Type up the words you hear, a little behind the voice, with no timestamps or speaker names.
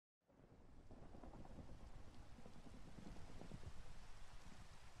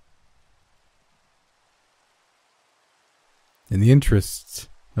In the interests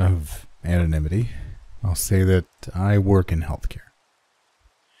of anonymity, I'll say that I work in healthcare.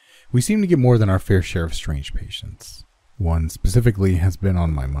 We seem to get more than our fair share of strange patients. One specifically has been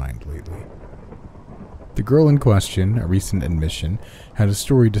on my mind lately. The girl in question, a recent admission, had a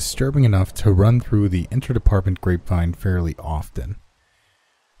story disturbing enough to run through the interdepartment grapevine fairly often.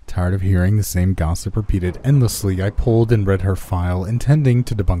 Tired of hearing the same gossip repeated endlessly, I pulled and read her file, intending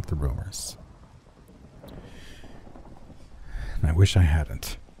to debunk the rumors. I wish I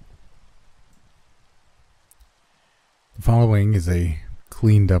hadn't. The following is a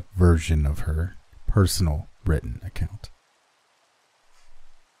cleaned up version of her personal written account.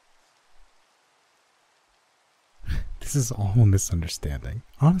 This is all a misunderstanding.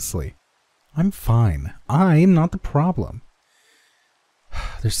 Honestly, I'm fine. I'm not the problem.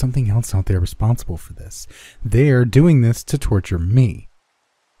 There's something else out there responsible for this. They're doing this to torture me.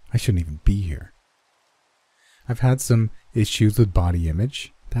 I shouldn't even be here. I've had some issues with body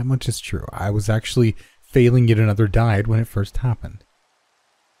image. That much is true. I was actually failing yet another diet when it first happened.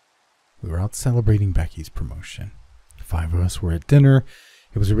 We were out celebrating Becky's promotion. 5 of us were at dinner.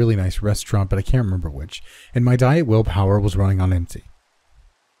 It was a really nice restaurant, but I can't remember which, and my diet willpower was running on empty.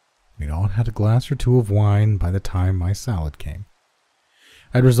 We'd all had a glass or two of wine by the time my salad came.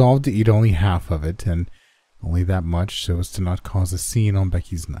 I'd resolved to eat only half of it, and only that much so as to not cause a scene on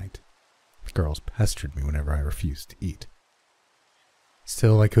Becky's night. The girls pestered me whenever I refused to eat.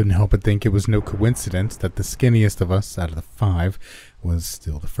 Still, I couldn't help but think it was no coincidence that the skinniest of us out of the 5 was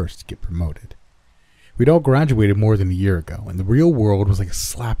still the first to get promoted. We'd all graduated more than a year ago, and the real world was like a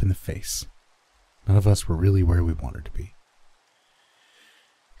slap in the face. None of us were really where we wanted to be.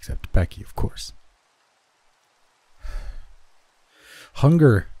 Except Becky, of course.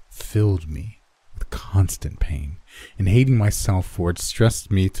 Hunger filled me with constant pain, and hating myself for it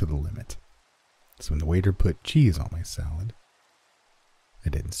stressed me to the limit. So when the waiter put cheese on my salad, I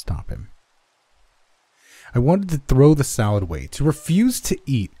didn't stop him. I wanted to throw the salad away, to refuse to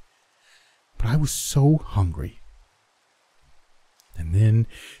eat, but I was so hungry. And then,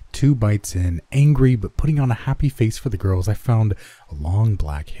 2 bites in, angry but putting on a happy face for the girls, I found a long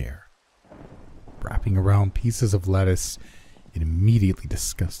black hair. Wrapping around pieces of lettuce, it immediately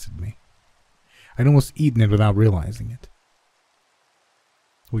disgusted me. I'd almost eaten it without realizing it.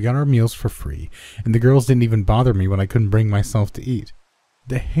 We got our meals for free, and the girls didn't even bother me when I couldn't bring myself to eat.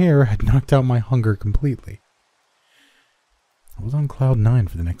 The hair had knocked out my hunger completely. I was on cloud 9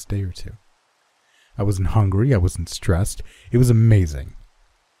 for the next day or two. I wasn't hungry, I wasn't stressed. It was amazing.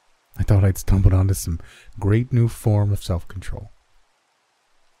 I thought I'd stumbled onto some great new form of self-control.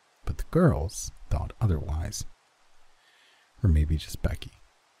 But the girls thought otherwise. Or maybe just Becky.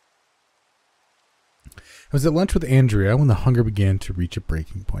 I was at lunch with Andrea when the hunger began to reach a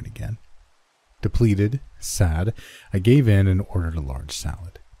breaking point again. Depleted, sad, I gave in and ordered a large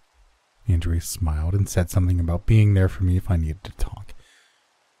salad. Andrea smiled and said something about being there for me if I needed to talk.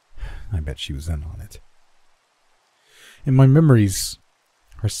 I bet she was in on it. In my memories,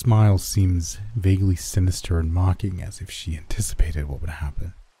 her smile seems vaguely sinister and mocking, as if she anticipated what would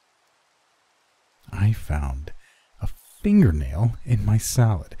happen. I found a fingernail in my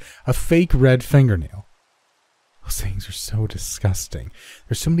salad. A fake red fingernail. Those things are so disgusting.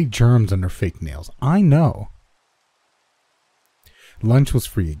 There's so many germs under fake nails. I know. Lunch was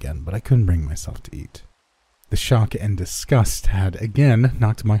free again, but I couldn't bring myself to eat. The shock and disgust had, again,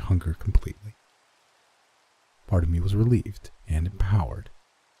 knocked my hunger completely. Part of me was relieved and empowered.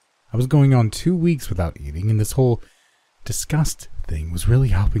 I was going on 2 weeks without eating, and this whole disgust thing was really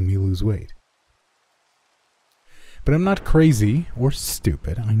helping me lose weight. But I'm not crazy or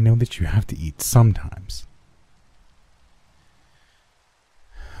stupid. I know that you have to eat sometimes.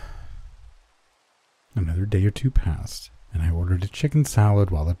 Another day or two passed, and I ordered a chicken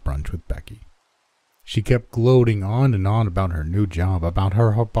salad while at brunch with Becky. She kept gloating on and on about her new job, about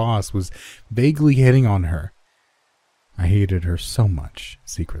how her boss was vaguely hitting on her. I hated her so much,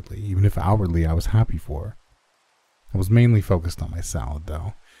 secretly, even if outwardly I was happy for her. I was mainly focused on my salad,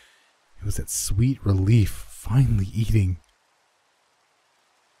 though. It was that sweet relief, finally eating,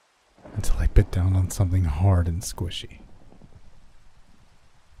 until I bit down on something hard and squishy.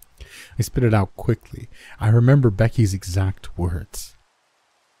 I spit it out quickly. I remember Becky's exact words.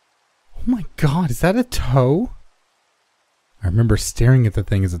 "Oh my God, is that a toe?" I remember staring at the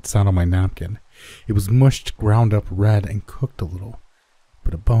thing as it sat on my napkin. It was mushed, ground up red, and cooked a little,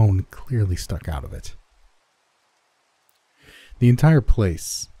 but a bone clearly stuck out of it. The entire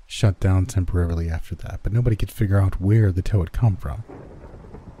place shut down temporarily after that, but nobody could figure out where the toe had come from.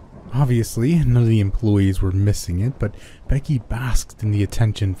 Obviously, none of the employees were missing it, but Becky basked in the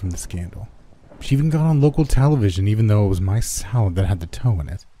attention from the scandal. She even got on local television, even though it was my salad that had the toe in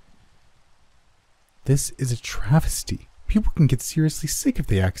it. This is a travesty. People can get seriously sick if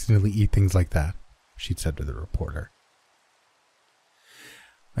they accidentally eat things like that, she'd said to the reporter.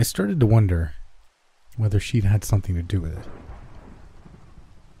 I started to wonder whether she'd had something to do with it.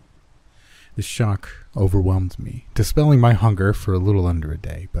 The shock overwhelmed me, dispelling my hunger for a little under a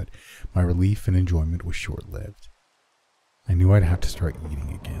day, but my relief and enjoyment was short-lived. I knew I'd have to start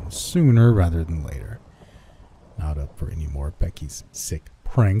eating again, sooner rather than later. Not up for any more of Becky's sick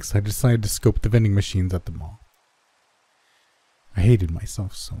pranks, I decided to scope the vending machines at the mall. I hated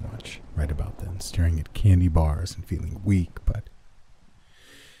myself so much right about then, staring at candy bars and feeling weak, but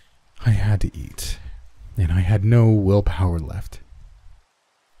I had to eat, and I had no willpower left.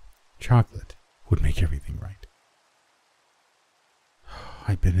 Chocolate would make everything right.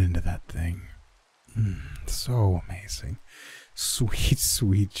 I'd been into that thing. So amazing. Sweet,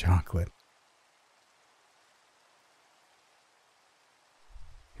 sweet chocolate.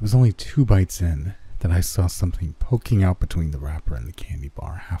 It was only 2 bites in that I saw something poking out between the wrapper and the candy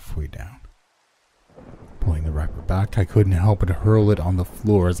bar halfway down. Pulling the wrapper back, I couldn't help but hurl it on the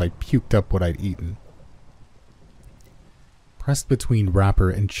floor as I puked up what I'd eaten. Pressed between wrapper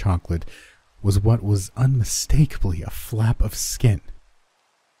and chocolate was what was unmistakably a flap of skin.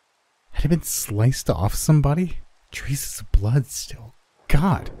 Had it been sliced off somebody? Traces of blood still.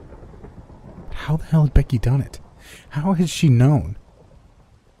 God! How the hell had Becky done it? How had she known?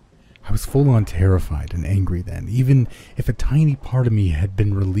 I was full-on terrified and angry then, even if a tiny part of me had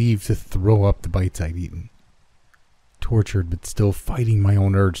been relieved to throw up the bites I'd eaten. Tortured but still fighting my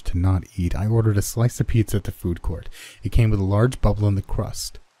own urge to not eat, I ordered a slice of pizza at the food court. It came with a large bubble in the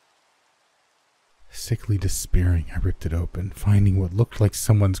crust. Sickly despairing, I ripped it open, finding what looked like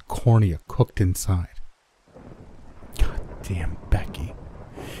someone's cornea cooked inside. God damn Becky.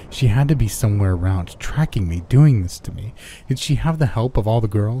 She had to be somewhere around, tracking me, doing this to me. Did she have the help of all the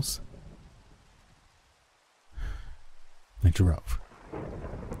girls? I drove.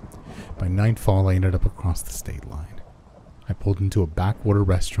 By nightfall, I ended up across the state line. I pulled into a backwater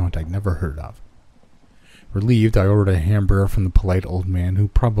restaurant I'd never heard of. Relieved, I ordered a hamburger from the polite old man who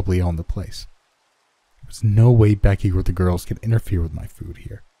probably owned the place. There was no way Becky or the girls could interfere with my food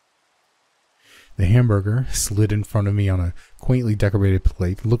here. The hamburger, slid in front of me on a quaintly decorated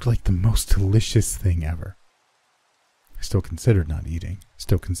plate, looked like the most delicious thing ever. I still considered not eating,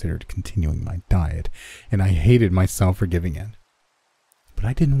 still considered continuing my diet, and I hated myself for giving in. But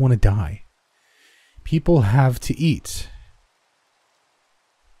I didn't want to die. People have to eat.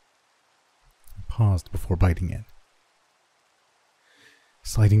 I paused before biting in.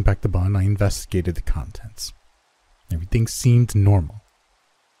 Sliding back the bun, I investigated the contents. Everything seemed normal,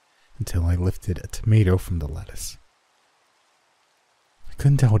 until I lifted a tomato from the lettuce. I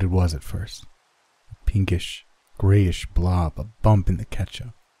couldn't tell what it was at first. A pinkish, grayish blob, a bump in the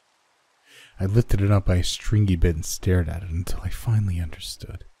ketchup. I lifted it up by a stringy bit and stared at it until I finally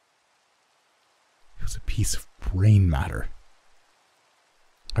understood. It was a piece of brain matter.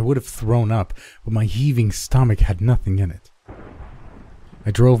 I would have thrown up, but my heaving stomach had nothing in it. I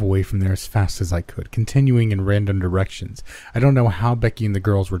drove away from there as fast as I could, continuing in random directions. I don't know how Becky and the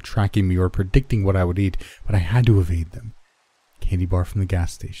girls were tracking me or predicting what I would eat, but I had to evade them. Candy bar from the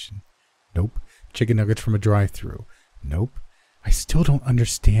gas station. Nope. Chicken nuggets from a drive-thru. Nope. I still don't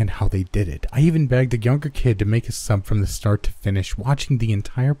understand how they did it. I even begged a younger kid to make a sub from the start to finish, watching the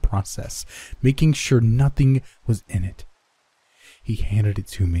entire process, making sure nothing was in it. He handed it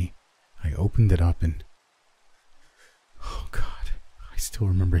to me. I opened it up and... oh, God. I still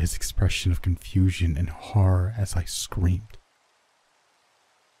remember his expression of confusion and horror as I screamed.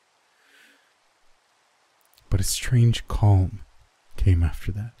 But a strange calm came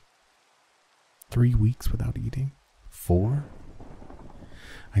after that. 3 weeks without eating? 4?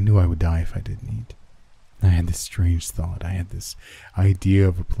 I knew I would die if I didn't eat. I had this strange thought. I had this idea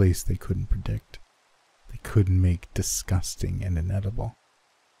of a place they couldn't predict. They couldn't make disgusting and inedible.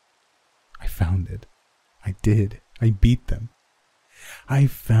 I found it. I did. I beat them. I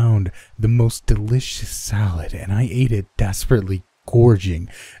found the most delicious salad, and I ate it desperately, gorging,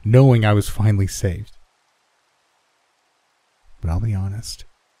 knowing I was finally saved. But I'll be honest,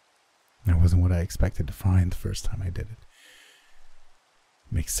 that wasn't what I expected to find the first time I did it.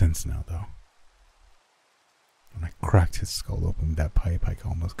 Makes sense now, though. When I cracked his skull open with that pipe, I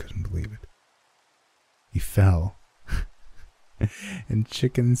almost couldn't believe it. He fell, and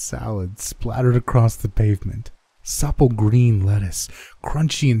chicken salad splattered across the pavement. Supple green lettuce,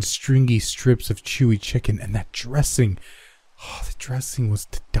 crunchy and stringy strips of chewy chicken, and that dressing. Oh, the dressing was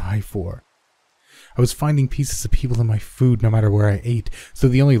to die for. I was finding pieces of people in my food no matter where I ate, so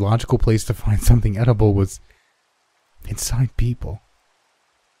the only logical place to find something edible was inside people.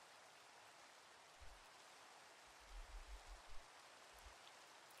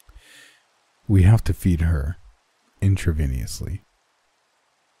 We have to feed her intravenously.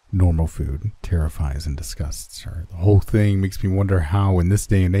 Normal food terrifies and disgusts her. The whole thing makes me wonder how, in this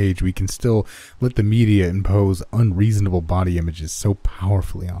day and age, we can still let the media impose unreasonable body images so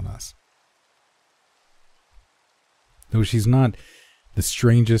powerfully on us. Though she's not the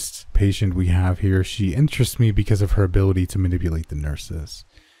strangest patient we have here, she interests me because of her ability to manipulate the nurses.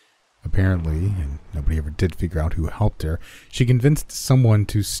 Apparently, and nobody ever did figure out who helped her, she convinced someone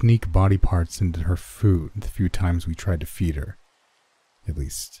to sneak body parts into her food the few times we tried to feed her. At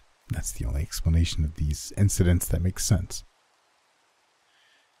least, that's the only explanation of these incidents that makes sense.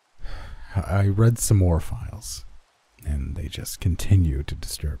 I read some more files, and they just continue to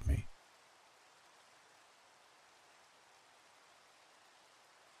disturb me.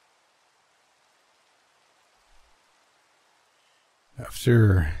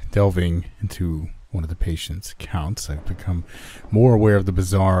 After delving into one of the patient's accounts, I've become more aware of the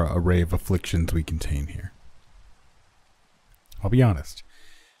bizarre array of afflictions we contain here. I'll be honest,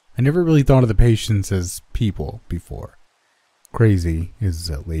 I never really thought of the patients as people before. Crazy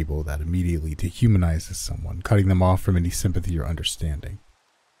is a label that immediately dehumanizes someone, cutting them off from any sympathy or understanding.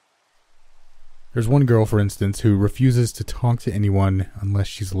 There's one girl, for instance, who refuses to talk to anyone unless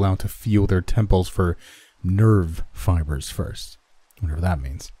she's allowed to feel their temples for nerve fibers first. Whatever that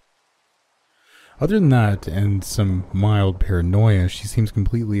means. Other than that, and some mild paranoia, she seems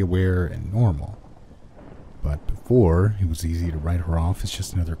completely aware and normal. But before, it was easy to write her off as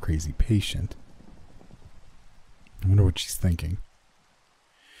just another crazy patient. I wonder what she's thinking.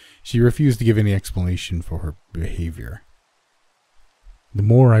 She refused to give any explanation for her behavior. The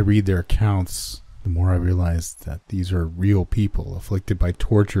more I read their accounts, the more I realize that these are real people afflicted by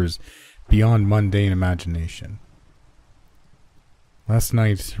tortures beyond mundane imagination. Last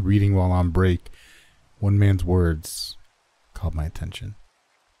night, reading while on break, one man's words caught my attention.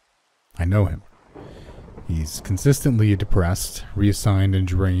 I know him. He's consistently depressed, reassigned, and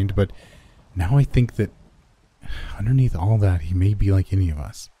drained, but now I think that underneath all that, he may be like any of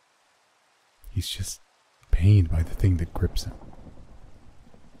us. He's just pained by the thing that grips him.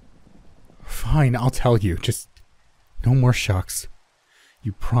 Fine, I'll tell you. Just no more shocks.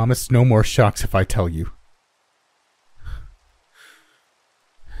 You promise no more shocks if I tell you.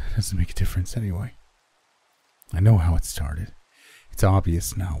 It doesn't make a difference anyway. I know how it started. It's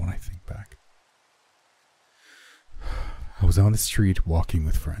obvious now when I think back. I was on the street walking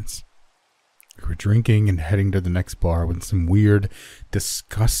with friends. We were drinking and heading to the next bar when some weird,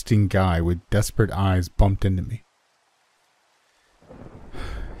 disgusting guy with desperate eyes bumped into me.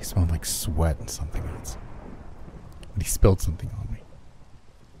 He smelled like sweat and something else. But he spilled something on me.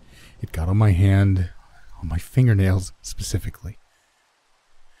 It got on my hand, on my fingernails specifically.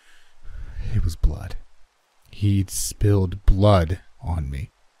 It was blood. He'd spilled blood on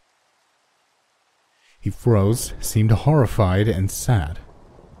me. He froze, seemed horrified and sad.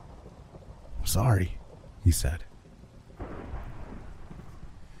 "I'm sorry," he said.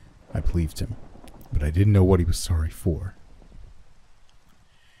 I believed him, but I didn't know what he was sorry for.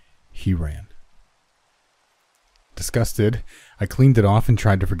 He ran. Disgusted, I cleaned it off and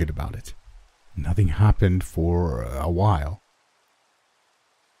tried to forget about it. Nothing happened for a while.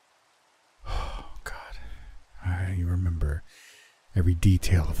 Oh, God. I remember every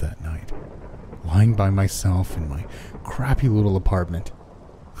detail of that night. Lying by myself in my crappy little apartment.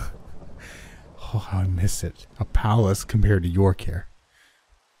 Oh, how I miss it. A palace compared to your care.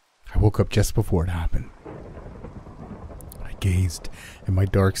 I woke up just before it happened. I gazed at my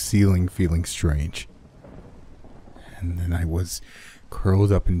dark ceiling, feeling strange. And then I was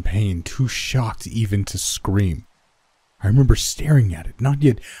curled up in pain, too shocked even to scream. I remember staring at it, not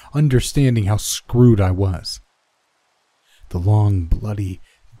yet understanding how screwed I was. The long, bloody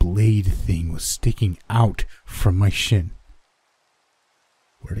blade thing was sticking out from my shin.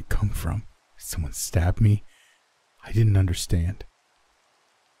 Where'd it come from? Did someone stab me? I didn't understand.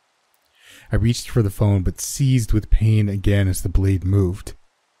 I reached for the phone, but seized with pain again as the blade moved.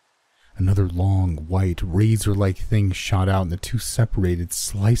 Another long, white, razor-like thing shot out, and the two separated,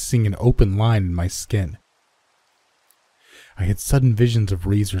 slicing an open line in my skin. I had sudden visions of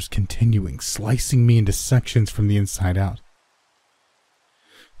razors continuing, slicing me into sections from the inside out.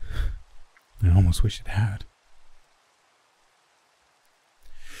 I almost wish it had.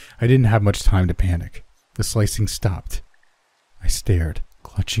 I didn't have much time to panic. The slicing stopped. I stared,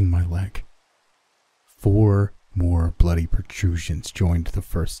 clutching my leg. 4 more bloody protrusions joined the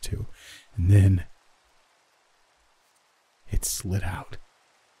first two, and then it slid out.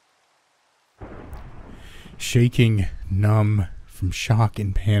 Shaking, numb, from shock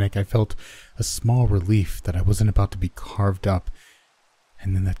and panic, I felt a small relief that I wasn't about to be carved up,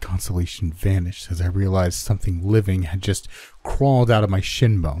 and then that consolation vanished as I realized something living had just crawled out of my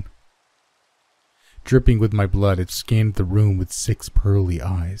shin bone. Dripping with my blood, it scanned the room with 6 pearly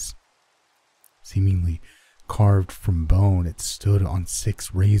eyes. Seemingly carved from bone, it stood on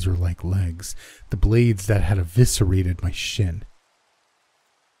 6 razor-like legs, the blades that had eviscerated my shin.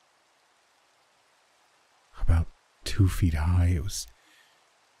 About 2 feet high, it was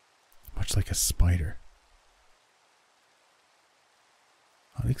much like a spider.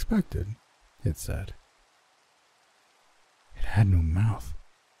 Unexpected, it said. It had no mouth.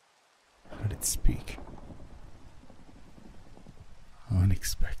 How did it speak?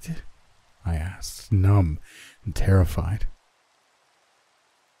 Unexpected? I asked, numb and terrified.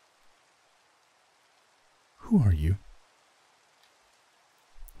 Who are you?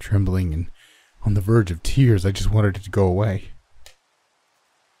 Trembling and on the verge of tears, I just wanted it to go away.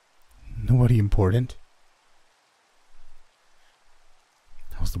 Nobody important.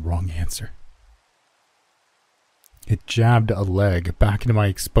 That was the wrong answer. It jabbed a leg back into my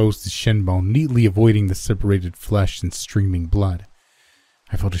exposed shin bone, neatly avoiding the separated flesh and streaming blood.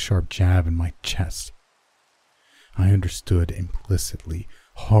 I felt a sharp jab in my chest. I understood implicitly,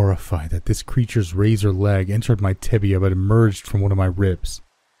 horrified that this creature's razor leg entered my tibia but emerged from one of my ribs.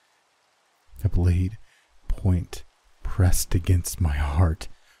 A blade point pressed against my heart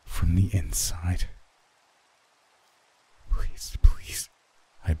from the inside. Please, please,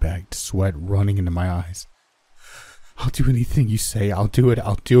 I begged, sweat running into my eyes. I'll do anything you say. I'll do it.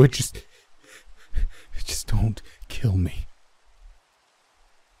 Just don't kill me.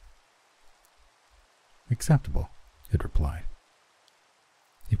 Acceptable, it replied.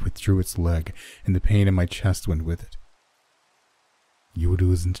 It withdrew its leg, and the pain in my chest went with it. You will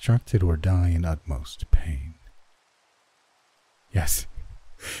do as instructed or die in utmost pain. Yes,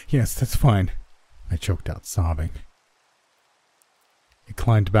 that's fine, I choked out, sobbing. It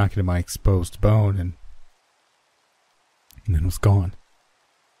climbed back into my exposed bone and then was gone.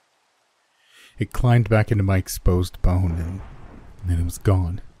 It climbed back into my exposed bone and then it was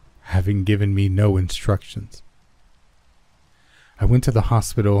gone, having given me no instructions. I went to the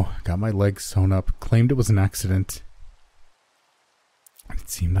hospital, got my legs sewn up, claimed it was an accident, and it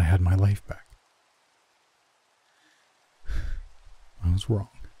seemed I had my life back. I was wrong.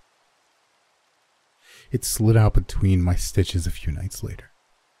 It slid out between my stitches a few nights later.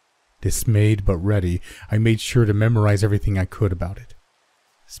 Dismayed but ready, I made sure to memorize everything I could about it.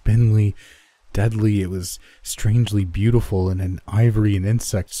 Spindly, deadly, it was strangely beautiful in an ivory and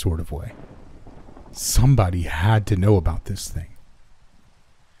insect sort of way. Somebody had to know about this thing.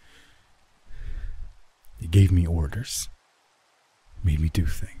 It gave me orders. Made me do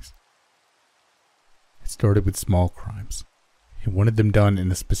things. It started with small crimes. It wanted them done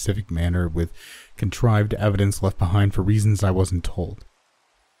in a specific manner with contrived evidence left behind for reasons I wasn't told.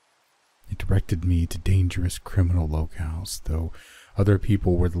 It directed me to dangerous criminal locales, though other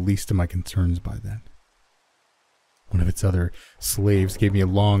people were the least of my concerns by then. One of its other slaves gave me a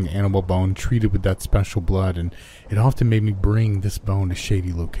long animal bone treated with that special blood, and it often made me bring this bone to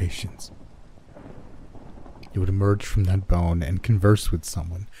shady locations. It would emerge from that bone and converse with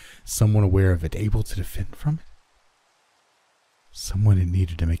someone aware of it, able to defend from it. Someone it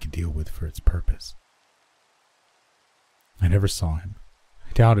needed to make a deal with for its purpose. I never saw him.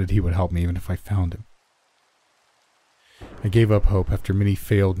 I doubted he would help me even if I found him. I gave up hope after many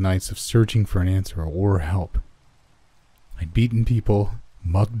failed nights of searching for an answer or help. I'd beaten people,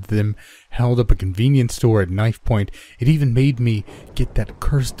 mugged them, held up a convenience store at knife point. It even made me get that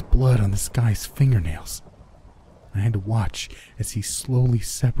cursed blood on this guy's fingernails. I had to watch as he slowly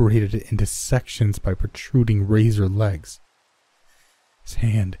separated it into sections by protruding razor legs. His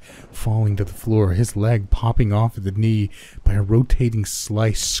hand falling to the floor, his leg popping off at the knee by a rotating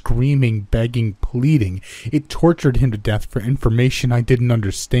slice, screaming, begging, pleading. It tortured him to death for information I didn't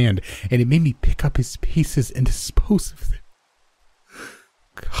understand, and it made me pick up his pieces and dispose of them.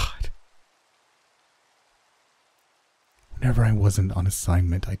 God. Whenever I wasn't on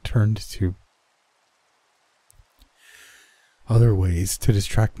assignment, I turned to other ways to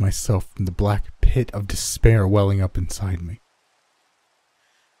distract myself from the black pit of despair welling up inside me.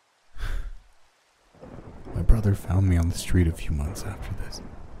 My brother found me on the street a few months after this.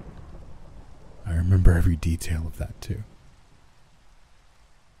 I remember every detail of that too.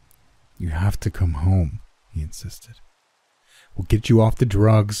 You have to come home, he insisted. We'll get you off the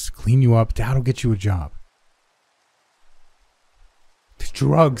drugs, clean you up, Dad'll get you a job. The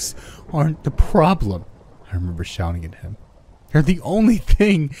drugs aren't the problem, I remember shouting at him. They're the only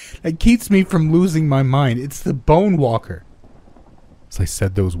thing that keeps me from losing my mind. It's the bone walker. As I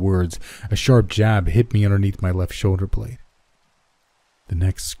said those words, a sharp jab hit me underneath my left shoulder blade. The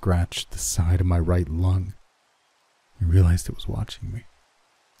next scratched the side of my right lung. I realized it was watching me.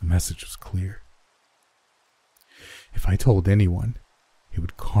 The message was clear. If I told anyone, it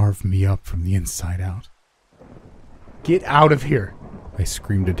would carve me up from the inside out. Get out of here! I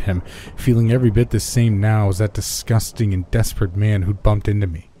screamed at him, feeling every bit the same now as that disgusting and desperate man who'd bumped into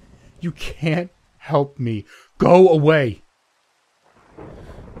me. You can't help me. Go away!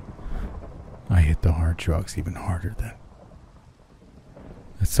 I hit the hard drugs even harder then.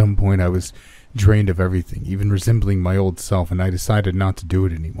 At some point I was drained of everything, even resembling my old self, and I decided not to do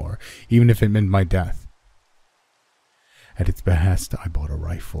it anymore, even if it meant my death. At its behest, I bought a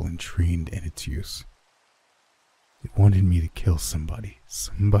rifle and trained in its use. It wanted me to kill somebody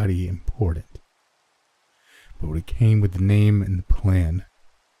important. But when it came with the name and the plan,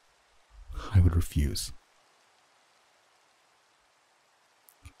 I would refuse.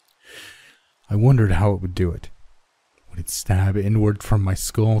 I wondered how it would do it. Would it stab inward from my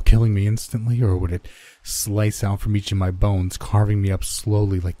skull, killing me instantly, or would it slice out from each of my bones, carving me up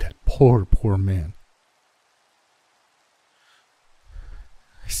slowly like that poor, poor man?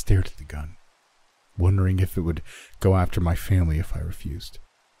 I stared at the gun, wondering if it would go after my family if I refused.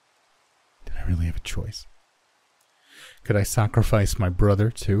 Did I really have a choice? Could I sacrifice my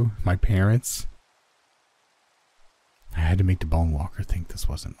brother too? My parents? I had to make the bone walker think this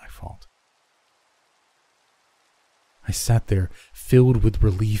wasn't my fault. I sat there, filled with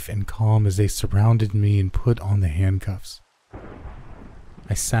relief and calm as they surrounded me and put on the handcuffs.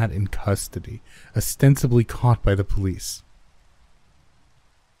 I sat in custody, ostensibly caught by the police.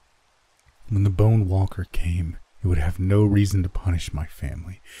 When the bone walker came, it would have no reason to punish my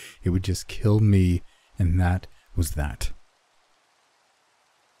family. It would just kill me, and that was that.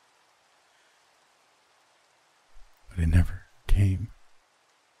 But it never came.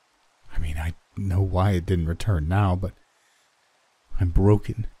 I mean, I know why it didn't return now, but I'm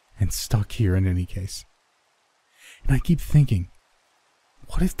broken and stuck here in any case. And I keep thinking,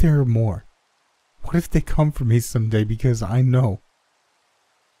 what if there are more? What if they come for me someday? Because I know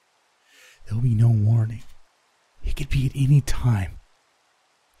there'll be no warning. It could be at any time.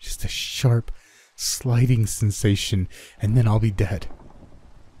 Just a sharp, sliding sensation, and then I'll be dead.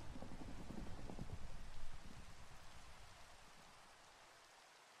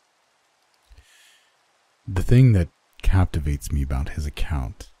 The thing that captivates me about his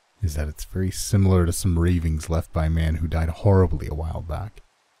account is that it's very similar to some ravings left by a man who died horribly a while back.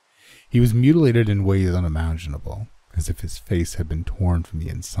 He was mutilated in ways unimaginable, as if his face had been torn from the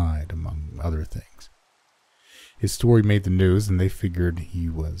inside, among other things. His story made the news, and they figured he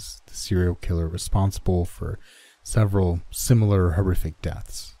was the serial killer responsible for several similar horrific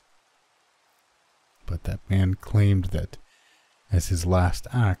deaths. But that man claimed that, as his last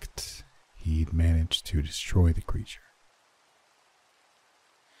act, he'd managed to destroy the creature.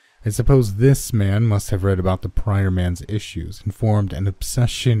 I suppose this man must have read about the prior man's issues and formed an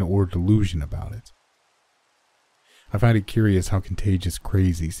obsession or delusion about it. I find it curious how contagious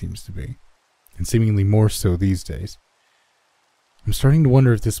crazy seems to be, and seemingly more so these days. I'm starting to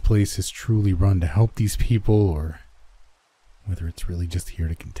wonder if this place is truly run to help these people, or whether it's really just here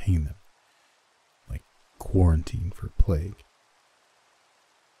to contain them, like quarantine for plague.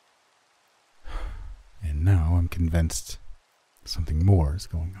 And now I'm convinced something more is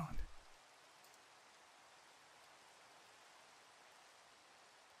going on.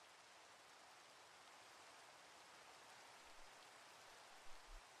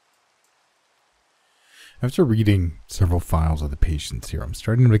 After reading several files of the patients here, I'm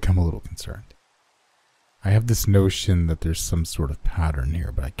starting to become a little concerned. I have this notion that there's some sort of pattern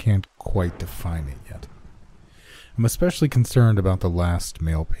here, but I can't quite define it yet. I'm especially concerned about the last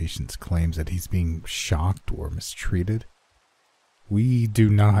male patient's claims that he's being shocked or mistreated. We do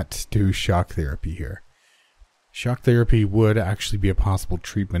not do shock therapy here. Shock therapy would actually be a possible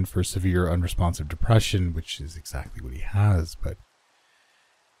treatment for severe unresponsive depression, which is exactly what he has, but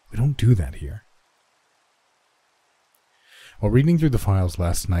we don't do that here. While reading through the files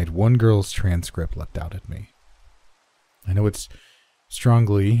last night, one girl's transcript leapt out at me. I know it's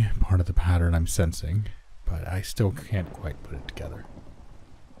strongly part of the pattern I'm sensing, but I still can't quite put it together.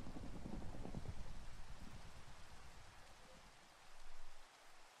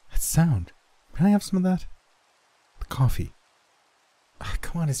 That sound. Can I have some of that? The coffee. Oh,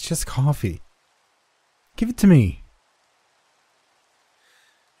 come on, it's just coffee. Give it to me.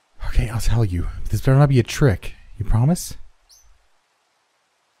 Okay, I'll tell you. This better not be a trick. You promise?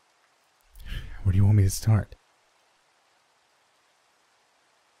 Where do you want me to start?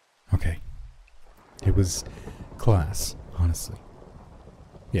 It was class, honestly.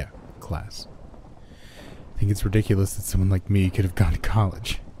 Yeah, class. I think it's ridiculous that someone like me could have gone to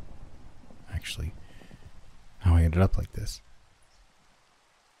college. Actually, how I ended up like this.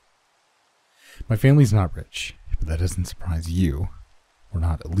 My family's not rich, but that doesn't surprise you. We're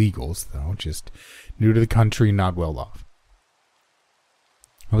not illegals, though, just new to the country, not well off.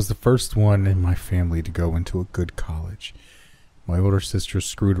 I was the first one in my family to go into a good college. My older sister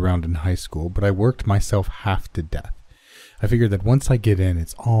screwed around in high school, but I worked myself half to death. I figured that once I get in,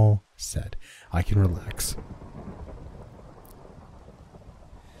 it's all set. I can relax.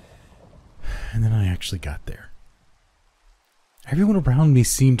 And then I actually got there. Everyone around me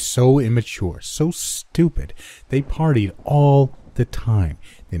seemed so immature, so stupid. They partied all the time.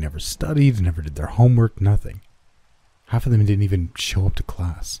 They never studied, never did their homework, nothing. Half of them didn't even show up to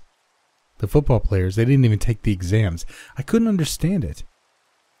class. The football players, they didn't even take the exams. I couldn't understand it.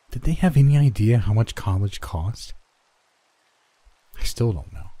 Did they have any idea how much college cost? I still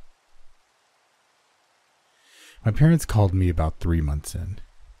don't know. My parents called me about 3 months in.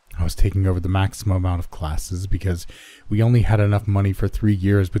 I was taking over the maximum amount of classes because we only had enough money for 3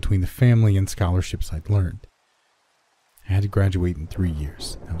 years between the family and scholarships I'd learned. I had to graduate in 3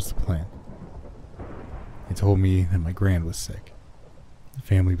 years. That was the plan. They told me that my gran was sick. The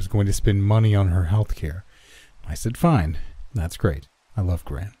family was going to spend money on her health care. I said, fine, that's great. I love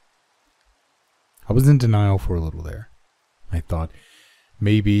gran. I was in denial for a little there. I thought,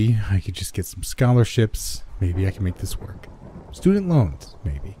 maybe I could just get some scholarships. Maybe I can make this work. Student loans,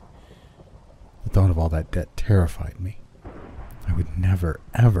 maybe. The thought of all that debt terrified me. I would never,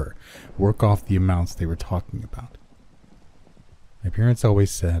 ever work off the amounts they were talking about. My parents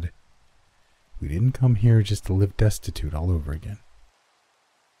always said, we didn't come here just to live destitute all over again.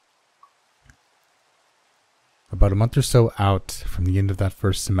 About a month or so out from the end of that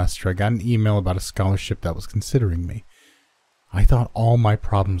first semester, I got an email about a scholarship that was considering me. I thought all my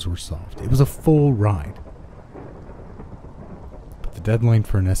problems were solved. It was a full ride. But the deadline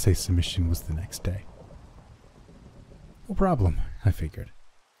for an essay submission was the next day. No problem, I figured.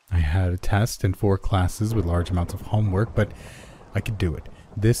 I had a test and 4 classes with large amounts of homework, but I could do it.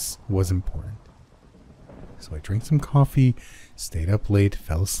 This was important. So I drank some coffee, stayed up late,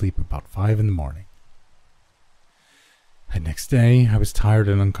 fell asleep about 5 in the morning. The next day, I was tired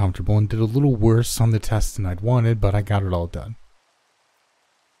and uncomfortable and did a little worse on the test than I'd wanted, but I got it all done.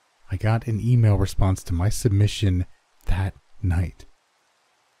 I got an email response to my submission that night.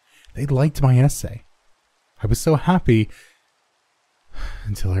 They liked my essay. I was so happy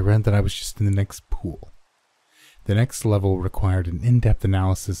until I read that I was just in the next pool. The next level required an in-depth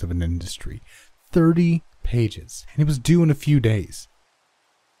analysis of an industry. 30 pages, and it was due in a few days.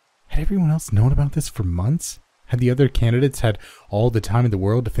 Had everyone else known about this for months? Had the other candidates had all the time in the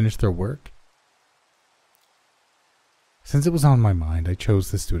world to finish their work? Since it was on my mind, I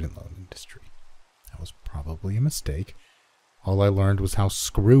chose the student loan industry. That was probably a mistake. All I learned was how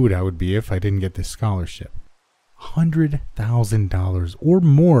screwed I would be if I didn't get this scholarship. $100,000 or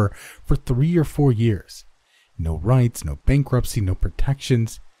more for 3 or 4 years. No rights, no bankruptcy, no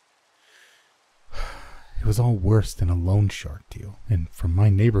protections. It was all worse than a loan shark deal, and from my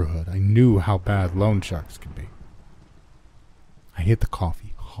neighborhood, I knew how bad loan sharks could be. I hit the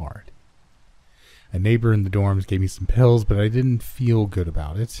coffee hard. A neighbor in the dorms gave me some pills, but I didn't feel good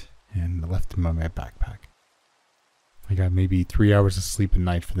about it, and I left them in my backpack. I got maybe 3 hours of sleep a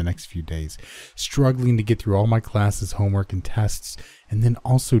night for the next few days, struggling to get through all my classes, homework, and tests, and then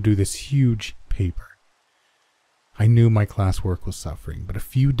also do this huge paper. I knew my classwork was suffering, but a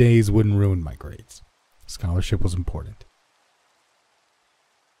few days wouldn't ruin my grades. Scholarship was important.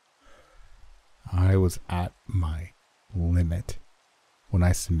 I was at my limit when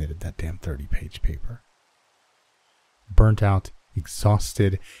I submitted that damn 30-page paper. Burnt out,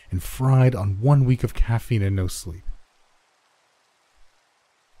 exhausted, and fried on 1 week of caffeine and no sleep.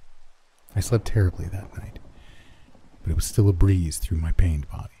 I slept terribly that night, but it was still a breeze through my pained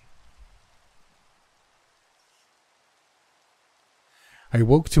body. I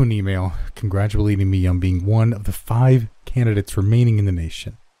awoke to an email congratulating me on being one of the 5 candidates remaining in the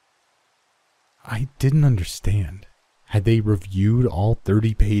nation. I didn't understand. Had they reviewed all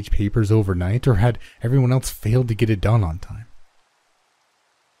 30-page papers overnight, or had everyone else failed to get it done on time?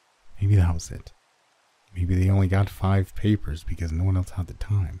 Maybe that was it. Maybe they only got 5 papers because no one else had the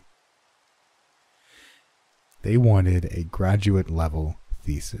time. They wanted a graduate-level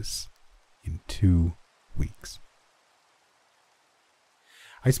thesis in 2 weeks.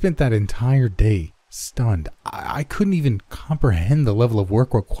 I spent that entire day stunned. I couldn't even comprehend the level of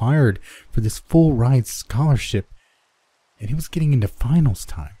work required for this full-ride scholarship, and it was getting into finals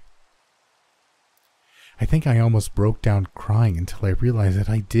time. I think I almost broke down crying until I realized that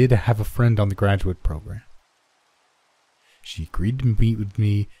I did have a friend on the graduate program. She agreed to meet with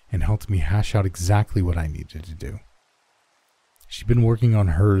me and helped me hash out exactly what I needed to do. She'd been working on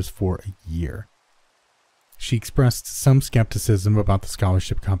hers for a year. She expressed some skepticism about the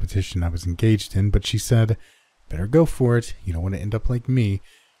scholarship competition I was engaged in, but she said, "Better go for it. You don't want to end up like me.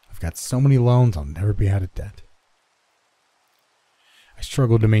 I've got so many loans, I'll never be out of debt." I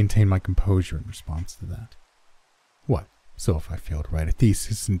struggled to maintain my composure in response to that. What? So if I fail to write a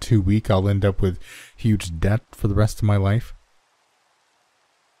thesis in 2 weeks, I'll end up with huge debt for the rest of my life?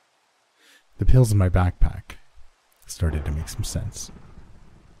 The pills in my backpack started to make some sense.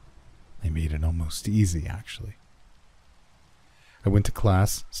 They made it almost easy, actually. I went to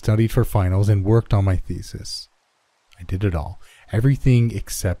class, studied for finals, and worked on my thesis. I did it all. Everything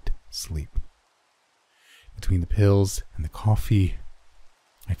except sleep. Between the pills and the coffee,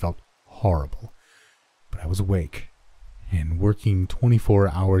 I felt horrible. But I was awake, and working 24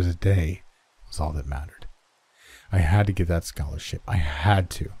 hours a day was all that mattered. I had to get that scholarship. I had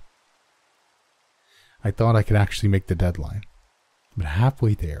to. I thought I could actually make the deadline. But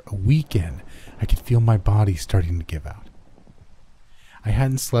halfway there, a week in, I could feel my body starting to give out. I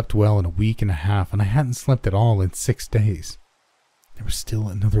hadn't slept well in a week and a half, and I hadn't slept at all in 6 days. There was still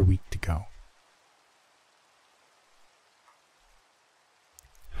another week to go.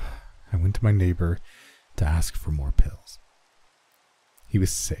 I went to my neighbor to ask for more pills. He was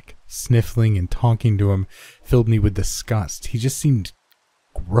sick. Sniffling and talking to him filled me with disgust. He just seemed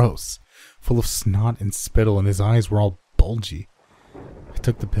gross, full of snot and spittle, and his eyes were all bulgy. I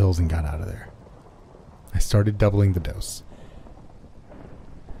took the pills and got out of there. I started doubling the dose.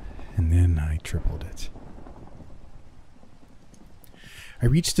 And then I tripled it. I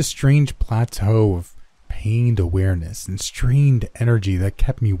reached a strange plateau of pained awareness and strained energy that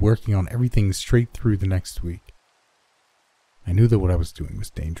kept me working on everything straight through the next week. I knew that what I was doing was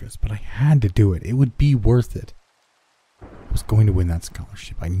dangerous, but I had to do it. It would be worth it. I was going to win that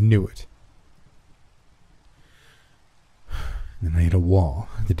scholarship. I knew it. Then I hit a wall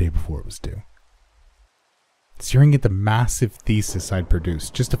the day before it was due. Staring at the massive thesis I'd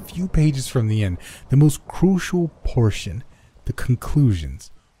produced, just a few pages from the end, the most crucial portion, the conclusions,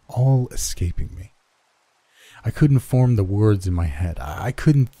 all escaping me. I couldn't form the words in my head. I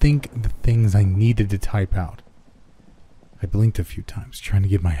couldn't think the things I needed to type out. I blinked a few times, trying to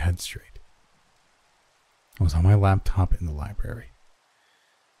get my head straight. I was on my laptop in the library.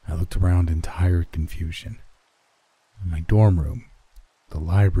 I looked around in tired confusion. My dorm room, the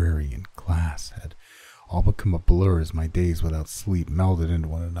library, and class had all become a blur as my days without sleep melded into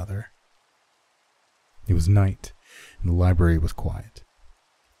one another. It was night, and the library was quiet.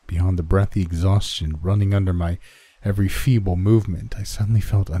 Beyond the breathy exhaustion running under my every feeble movement, I suddenly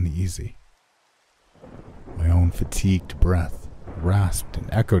felt uneasy. My own fatigued breath rasped and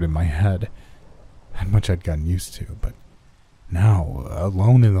echoed in my head. That much I'd gotten used to, but now,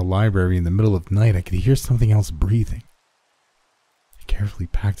 alone in the library in the middle of the night, I could hear something else breathing. I carefully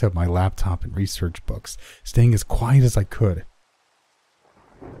packed up my laptop and research books, staying as quiet as I could.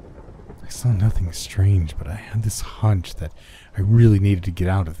 I saw nothing strange, but I had this hunch that I really needed to get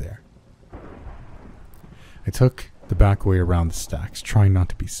out of there. I took the back way around the stacks, trying not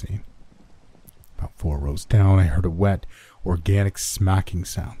to be seen. About 4 rows down, I heard a wet, organic smacking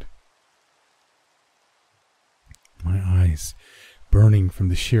sound. My eyes burning from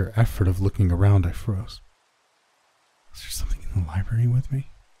the sheer effort of looking around, I froze. Was there something in the library with me?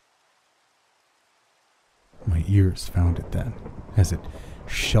 My ears found it then, as it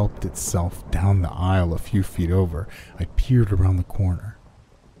shelped itself down the aisle a few feet over. I peered around the corner.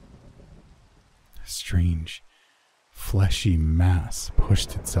 A strange, fleshy mass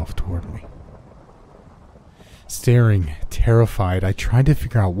pushed itself toward me. Staring, terrified, I tried to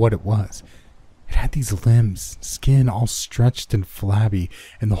figure out what it was. It had these limbs, skin all stretched and flabby,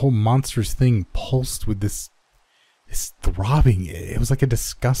 and the whole monstrous thing pulsed with this throbbing. It was like a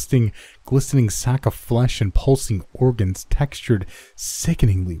disgusting, glistening sack of flesh and pulsing organs, textured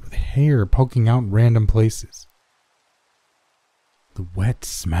sickeningly with hair poking out in random places. The wet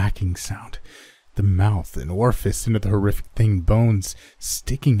smacking sound, the mouth, an orifice into the horrific thing, bones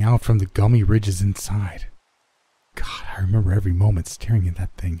sticking out from the gummy ridges inside. God, I remember every moment staring at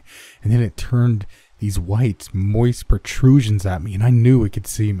that thing, and then it turned these white, moist protrusions at me, and I knew it could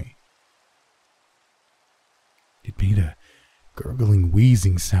see me. It made a gurgling,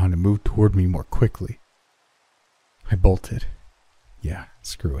 wheezing sound and moved toward me more quickly. I bolted. Yeah,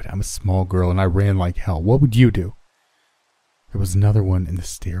 screw it. I'm a small girl, and I ran like hell. What would you do? There was another one in the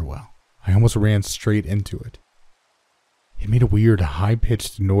stairwell. I almost ran straight into it. It made a weird,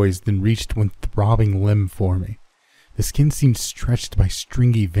 high-pitched noise, then reached one throbbing limb for me. The skin seemed stretched by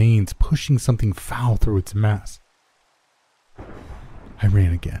stringy veins, pushing something foul through its mass. I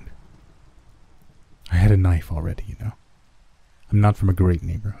ran again. I had a knife already, you know. I'm not from a great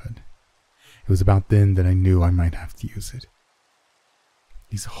neighborhood. It was about then that I knew I might have to use it.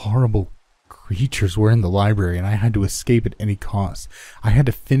 These horrible creatures were in the library, and I had to escape at any cost. I had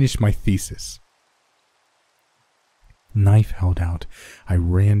to finish my thesis. Knife held out, I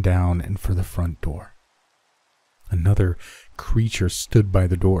ran down and for the front door. Another creature stood by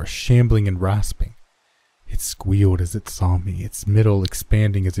the door, shambling and rasping. It squealed as it saw me, its middle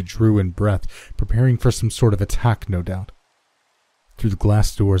expanding as it drew in breath, preparing for some sort of attack, no doubt. Through the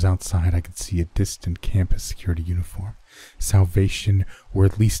glass doors outside, I could see a distant campus security uniform. Salvation, or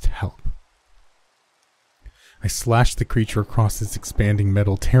at least help. I slashed the creature across its expanding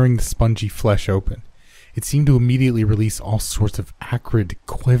metal, tearing the spongy flesh open. It seemed to immediately release all sorts of acrid,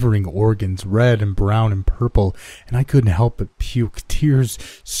 quivering organs, red and brown and purple, and I couldn't help but puke, tears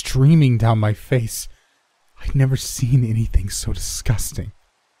streaming down my face. I'd never seen anything so disgusting.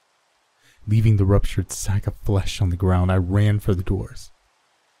 Leaving the ruptured sack of flesh on the ground, I ran for the doors.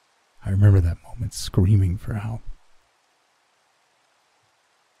 I remember that moment, screaming for help.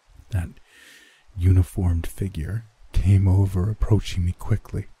 That uniformed figure came over, approaching me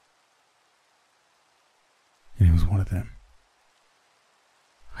quickly. And it was one of them.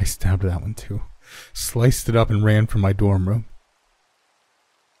 I stabbed that one too, sliced it up and ran from my dorm room.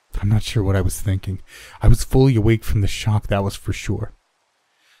 I'm not sure what I was thinking. I was fully awake from the shock, that was for sure.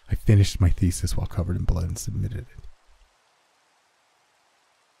 I finished my thesis while covered in blood and submitted it.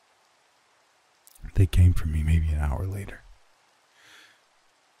 They came for me maybe an hour later.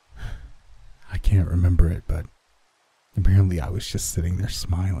 I can't remember it, but apparently I was just sitting there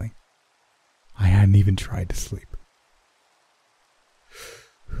smiling. I hadn't even tried to sleep.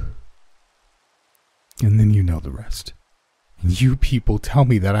 And then you know the rest. And you people tell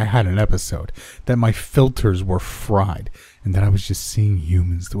me that I had an episode, that my filters were fried, and that I was just seeing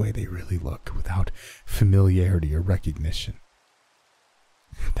humans the way they really look, without familiarity or recognition.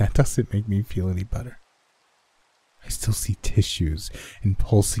 That doesn't make me feel any better. I still see tissues and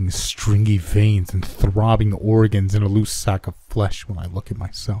pulsing stringy veins and throbbing organs in a loose sack of flesh when I look at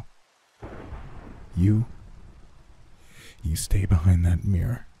myself. You stay behind that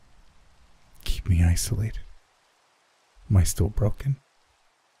mirror. Keep me isolated. Am I still broken?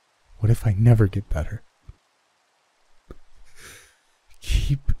 What if I never get better?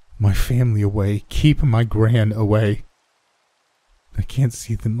 Keep my family away. Keep my gran away. I can't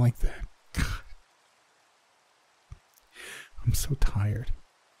see them like that. God. I'm so tired.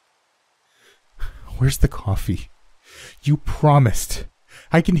 Where's the coffee? You promised.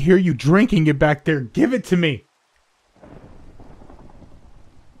 I can hear you drinking it back there. Give it to me.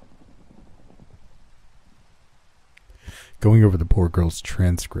 Going over the poor girl's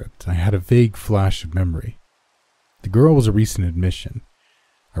transcript, I had a vague flash of memory. The girl was a recent admission.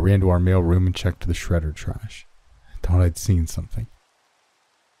 I ran to our mail room and checked the shredder trash. I thought I'd seen something.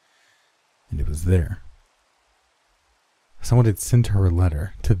 And it was there. Someone had sent her a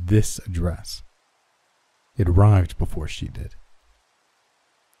letter to this address. It arrived before she did.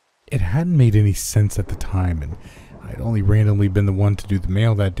 It hadn't made any sense at the time, and I'd only randomly been the one to do the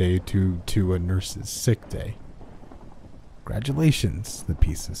mail that day due to a nurse's sick day. Congratulations, the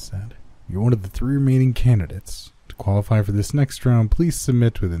pieces said. You're one of the 3 remaining candidates. To qualify for this next round, please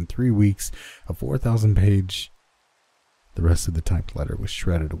submit within 3 weeks a 4,000-page... The rest of the typed letter was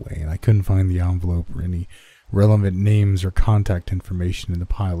shredded away, and I couldn't find the envelope or any relevant names or contact information in the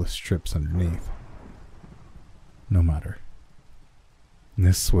pile of strips underneath. No matter.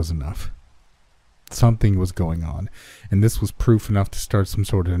 This was enough. Something was going on, and this was proof enough to start some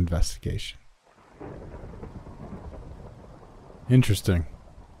sort of investigation. Interesting,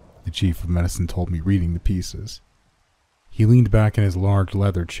 the chief of medicine told me, reading the pieces. He leaned back in his large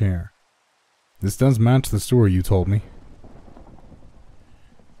leather chair. This does match the story you told me.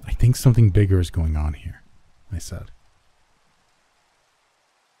 I think something bigger is going on here, I said.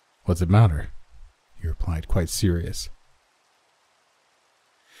 What's it matter? He replied, quite serious.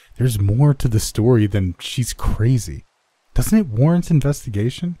 There's more to the story than she's crazy. Doesn't it warrant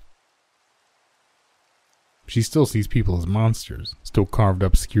investigation? She still sees people as monsters, still carved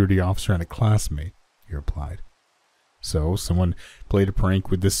up security officer and a classmate, he replied. So, someone played a prank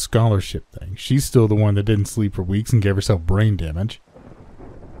with this scholarship thing. She's still the one that didn't sleep for weeks and gave herself brain damage.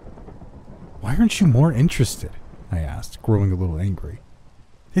 Why aren't you more interested? I asked, growing a little angry.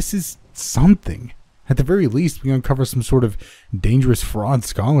 This is something. At the very least, we uncover some sort of dangerous fraud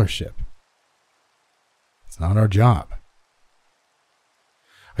scholarship. It's not our job,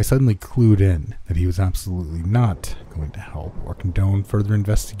 I suddenly clued in that he was absolutely not going to help or condone further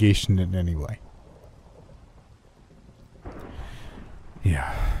investigation in any way.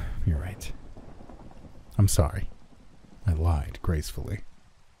 Yeah, you're right. I'm sorry. I lied gracefully.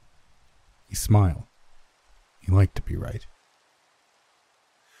 He smiled. He liked to be right.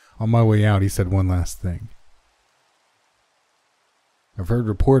 On my way out, he said one last thing. I've heard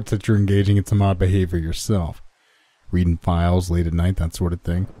reports that you're engaging in some odd behavior yourself. Reading files late at night, that sort of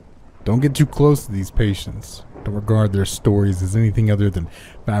thing. Don't get too close to these patients. Don't regard their stories as anything other than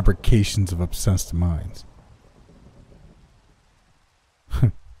fabrications of obsessed minds.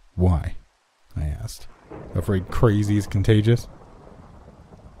 Why? I asked. Afraid crazy is contagious?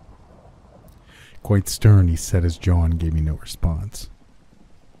 Quite stern, he set his jaw and gave me no response.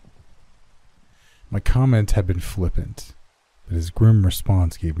 My comment had been flippant, but his grim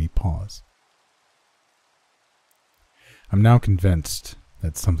response gave me pause. I'm now convinced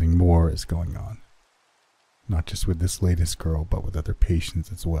that something more is going on. Not just with this latest girl, but with other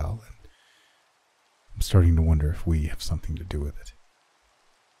patients as well. And I'm starting to wonder if we have something to do with it.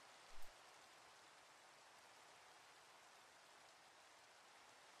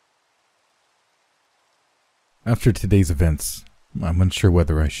 After today's events, I'm unsure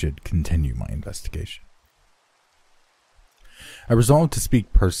whether I should continue my investigation. I resolved to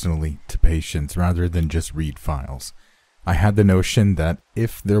speak personally to patients rather than just read files. I had the notion that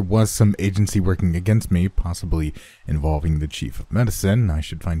if there was some agency working against me, possibly involving the chief of medicine, I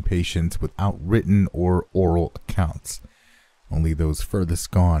should find patients without written or oral accounts. Only those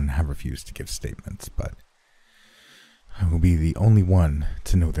furthest gone have refused to give statements, but I will be the only one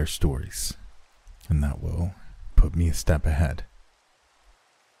to know their stories, and that will put me a step ahead.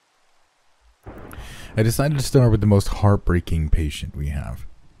 I decided to start with the most heartbreaking patient we have.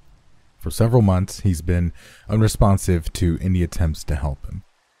 For several months, he's been unresponsive to any attempts to help him.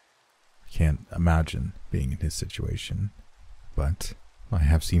 I can't imagine being in his situation, but I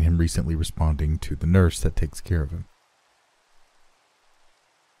have seen him recently responding to the nurse that takes care of him.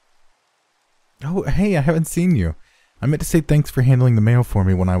 Oh, hey, I haven't seen you. I meant to say thanks for handling the mail for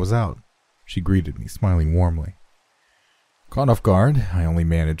me when I was out. She greeted me, smiling warmly. Caught off guard, I only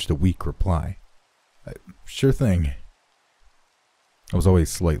managed a weak reply. Sure thing. I was always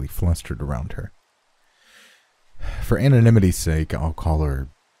slightly flustered around her. For anonymity's sake, I'll call her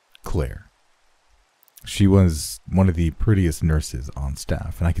Claire. She was one of the prettiest nurses on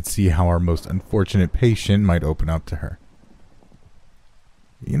staff, and I could see how our most unfortunate patient might open up to her.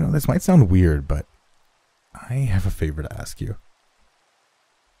 You know, this might sound weird, but I have a favor to ask you.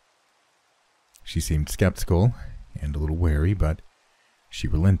 She seemed skeptical and a little wary, but she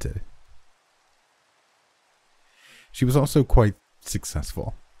relented. She was also quite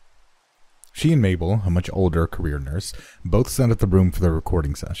successful. She and Mabel, a much older career nurse, both sat at the room for the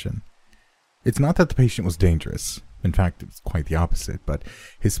recording session. It's not that the patient was dangerous. In fact, it was quite the opposite, but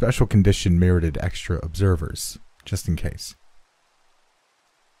his special condition merited extra observers, just in case.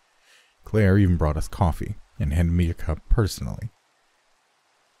 Claire even brought us coffee and handed me a cup personally.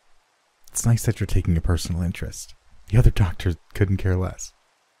 It's nice that you're taking a personal interest. The other doctors couldn't care less.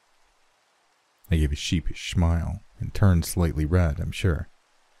 I gave a sheepish smile and turned slightly red, I'm sure.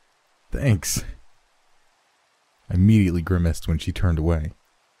 Thanks. I immediately grimaced when she turned away.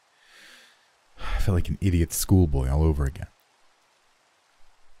 I felt like an idiot schoolboy all over again.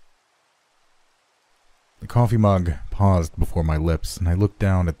 The coffee mug paused before my lips, and I looked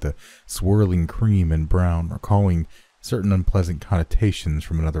down at the swirling cream and brown, recalling certain unpleasant connotations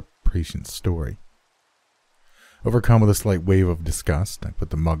from another patient's story. Overcome with a slight wave of disgust, I put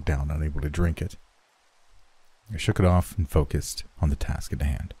the mug down, unable to drink it. I shook it off and focused on the task at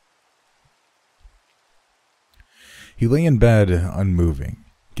hand. He lay in bed, unmoving,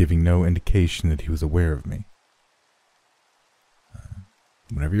 giving no indication that he was aware of me.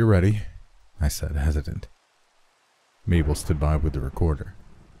 Whenever you're ready, I said, hesitant. Mabel stood by with the recorder.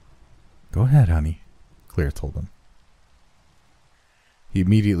 Go ahead, honey, Claire told him. He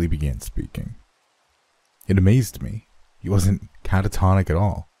immediately began speaking. It amazed me. He wasn't catatonic at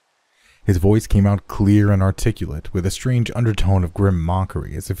all. His voice came out clear and articulate, with a strange undertone of grim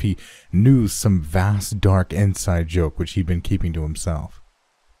mockery, as if he knew some vast, dark inside joke which he'd been keeping to himself.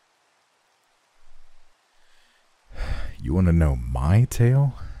 You want to know my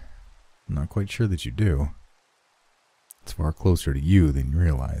tale? I'm not quite sure that you do. It's far closer to you than you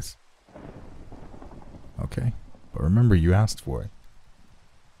realize. Okay, but remember you asked for it.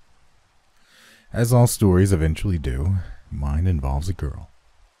 As all stories eventually do, mine involves a girl.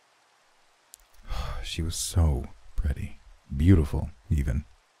 She was so pretty, beautiful even.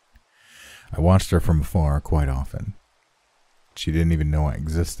 I watched her from afar quite often. She didn't even know I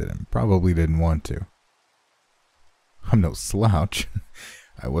existed and probably didn't want to. I'm no slouch.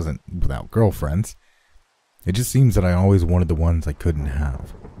 I wasn't without girlfriends. It just seems that I always wanted the ones I couldn't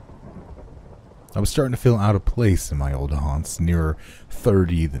have. I was starting to feel out of place in my old haunts, nearer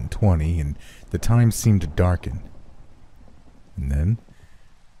 30 than 20, and the time seemed to darken. And then,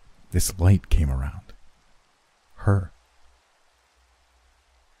 this light came around. Her.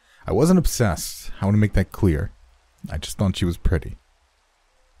 I wasn't obsessed, I want to make that clear. I just thought she was pretty.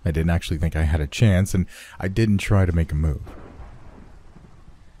 I didn't actually think I had a chance, and I didn't try to make a move.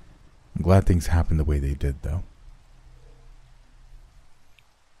 I'm glad things happened the way they did, though.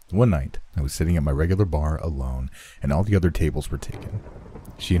 One night, I was sitting at my regular bar alone, and all the other tables were taken.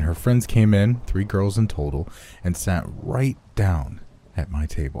 She and her friends came in, 3 girls in total, and sat right down at my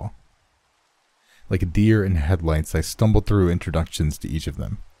table. Like a deer in headlights, I stumbled through introductions to each of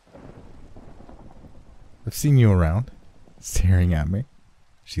them. "I've seen you around, staring at me,"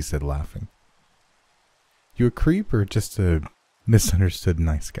 she said, laughing. "You a creep or just a misunderstood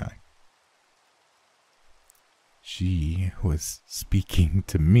nice guy?" She was speaking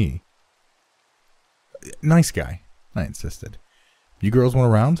to me. "Nice guy," I insisted. "You girls want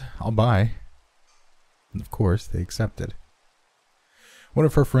a round? I'll buy." And of course, they accepted. One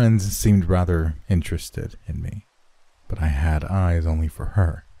of her friends seemed rather interested in me, but I had eyes only for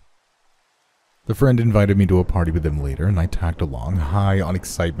her. The friend invited me to a party with them later, and I tagged along, high on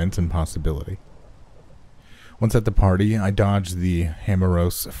excitement and possibility. Once at the party, I dodged the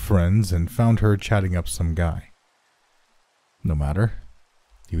amorous friends and found her chatting up some guy. No matter.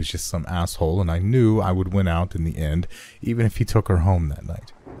 He was just some asshole, and I knew I would win out in the end, even if he took her home that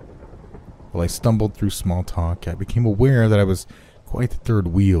night. While I stumbled through small talk, I became aware that I was quite the third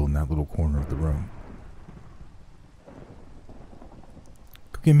wheel in that little corner of the room.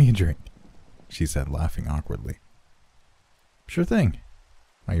 "Go get me a drink," she said, laughing awkwardly. "Sure thing,"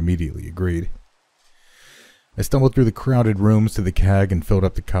 I immediately agreed. I stumbled through the crowded rooms to the keg and filled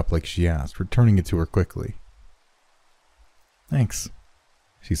up the cup like she asked, returning it to her quickly. "Thanks,"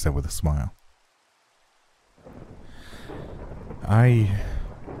 she said with a smile. I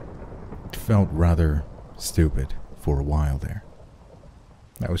felt rather stupid for a while there.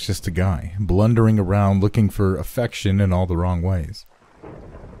 I was just a guy, blundering around looking for affection in all the wrong ways.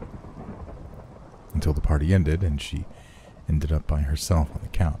 Until the party ended and she ended up by herself on the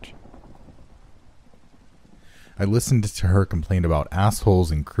couch. I listened to her complain about assholes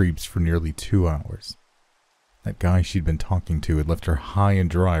and creeps for nearly 2 hours. That guy she'd been talking to had left her high and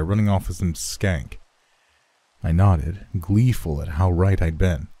dry, running off with some skank. I nodded, gleeful at how right I'd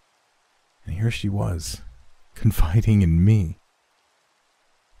been. And here she was, confiding in me.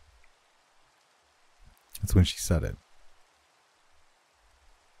 That's when she said it.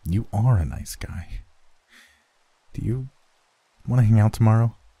 "You are a nice guy. Do you want to hang out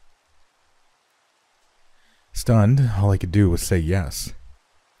tomorrow?" Stunned, all I could do was say yes.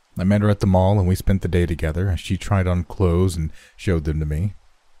 I met her at the mall and we spent the day together. She tried on clothes and showed them to me.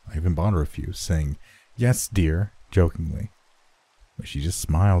 I even bought her a few, saying, "Yes, dear," jokingly. But she just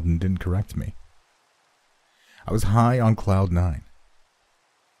smiled and didn't correct me. I was high on cloud 9.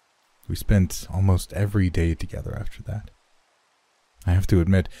 We spent almost every day together after that. I have to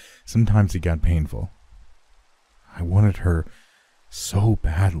admit, sometimes it got painful. I wanted her so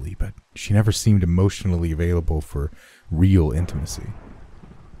badly, but she never seemed emotionally available for real intimacy.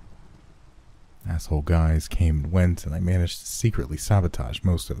 Asshole guys came and went, and I managed to secretly sabotage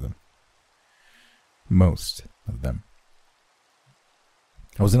most of them. Most of them.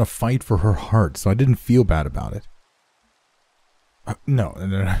 I was in a fight for her heart, so I didn't feel bad about it. No,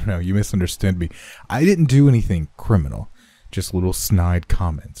 you misunderstood me. I didn't do anything criminal, just little snide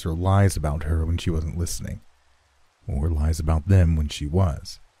comments or lies about her when she wasn't listening, or lies about them when she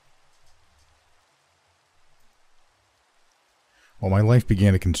was. While my life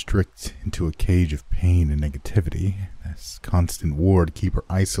began to constrict into a cage of pain and negativity, this constant war to keep her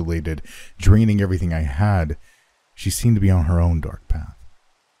isolated, draining everything I had, she seemed to be on her own dark path.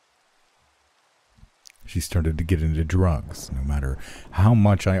 She started to get into drugs, no matter how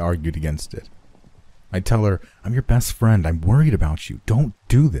much I argued against it. I'd tell her, "I'm your best friend, I'm worried about you, don't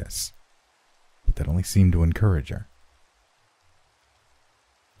do this." But that only seemed to encourage her.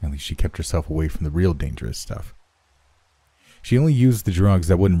 At least she kept herself away from the real dangerous stuff. She only used the drugs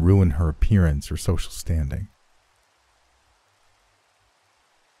that wouldn't ruin her appearance or social standing.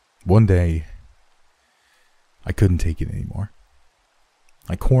 One day, I couldn't take it anymore.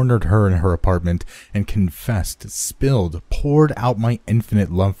 I cornered her in her apartment and confessed, spilled, poured out my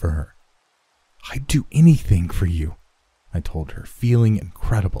infinite love for her. "I'd do anything for you," I told her, feeling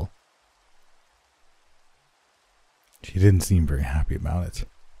incredible. She didn't seem very happy about it.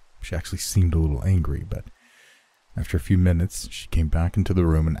 She actually seemed a little angry, but after a few minutes, she came back into the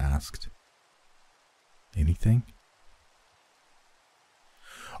room and asked, "Anything?"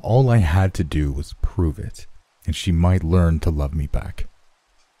 All I had to do was prove it, and she might learn to love me back.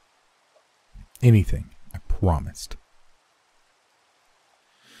 Anything, I promised.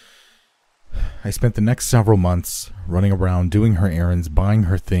 I spent the next several months running around doing her errands, buying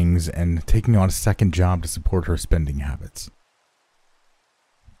her things, and taking on a second job to support her spending habits.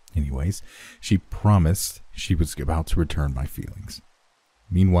 Anyways, she promised she was about to return my feelings.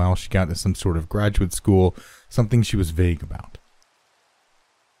 Meanwhile, she got into some sort of graduate school, something she was vague about.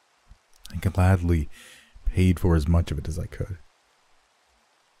 I gladly paid for as much of it as I could.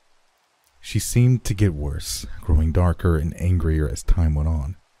 She seemed to get worse, growing darker and angrier as time went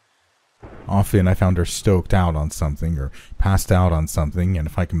on. Often I found her stoked out on something or passed out on something, and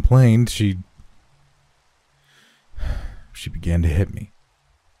if I complained, she began to hit me.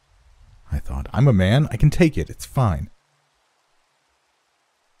 I thought, I'm a man, I can take it, it's fine.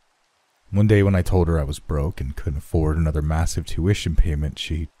 One day when I told her I was broke and couldn't afford another massive tuition payment,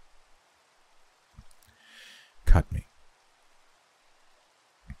 she cut me.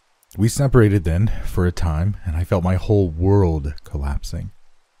 We separated then for a time, and I felt my whole world collapsing.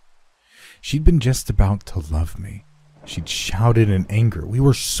 She'd been just about to love me. She'd shouted in anger. We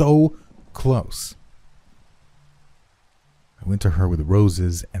were so close. I went to her with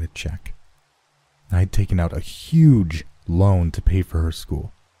roses and a check. I had taken out a huge loan to pay for her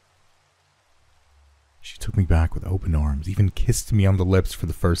school. She took me back with open arms, even kissed me on the lips for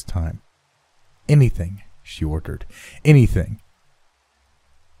the first time. Anything, she ordered. Anything.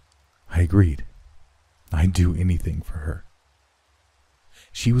 I agreed. I'd do anything for her.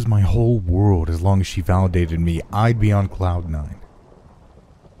 She was my whole world. As long as she validated me, I'd be on cloud 9.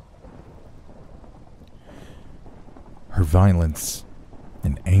 Her violence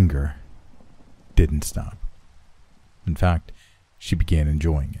and anger didn't stop. In fact, she began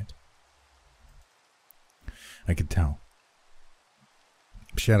enjoying it. I could tell.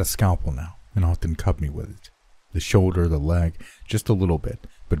 She had a scalpel now and often cut me with it. The shoulder, the leg, just a little bit,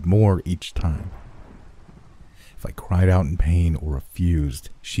 but more each time. If I cried out in pain or refused,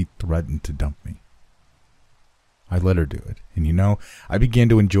 she threatened to dump me. I let her do it, and I began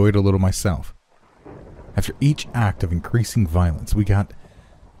to enjoy it a little myself. After each act of increasing violence, we got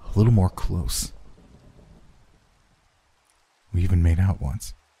a little more close. We even made out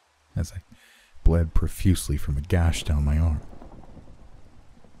once, as I bled profusely from a gash down my arm.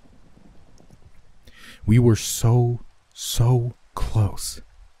 We were so close.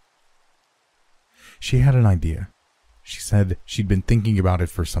 She had an idea. She said she'd been thinking about it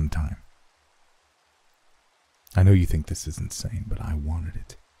for some time. I know you think this is insane, but I wanted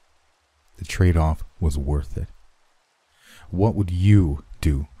it. The trade-off was worth it. What would you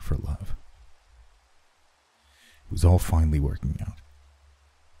do for love? It was all finally working out.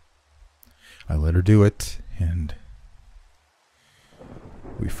 I let her do it, and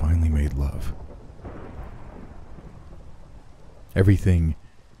we finally made love. Everything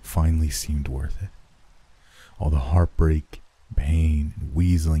finally seemed worth it. All the heartbreak, pain, and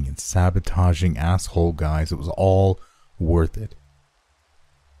weaseling, and sabotaging asshole guys, it was all worth it.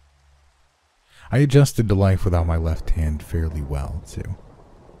 I adjusted to life without my left hand fairly well, too.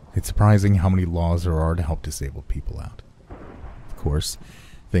 It's surprising how many laws there are to help disabled people out. Of course,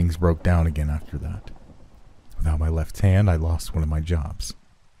 things broke down again after that. Without my left hand, I lost one of my jobs.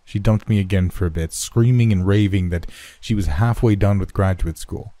 She dumped me again for a bit, screaming and raving that she was halfway done with graduate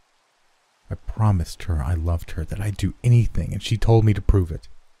school. I promised her I loved her, that I'd do anything, and she told me to prove it.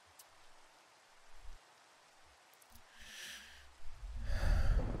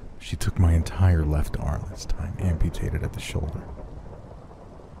 She took my entire left arm this time, amputated at the shoulder.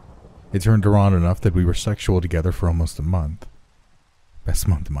 It turned her on enough that we were sexual together for almost a month. Best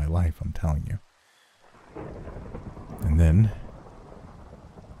month of my life, I'm telling you. And then,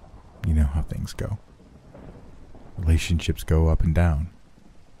 you know how things go. Relationships go up and down.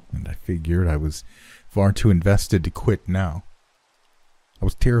 And I figured I was far too invested to quit now. I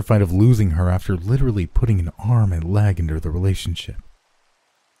was terrified of losing her after literally putting an arm and leg into the relationship.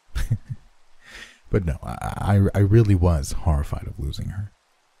 But no, I really was horrified of losing her.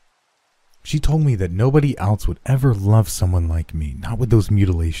 She told me that nobody else would ever love someone like me, not with those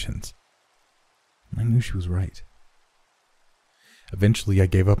mutilations. I knew she was right. Eventually, I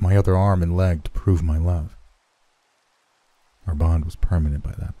gave up my other arm and leg to prove my love. Our bond was permanent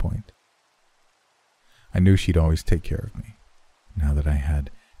by that point. I knew she'd always take care of me, now that I had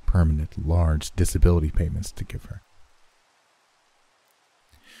permanent, large disability payments to give her.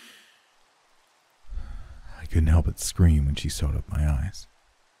 I couldn't help but scream when she sewed up my eyes.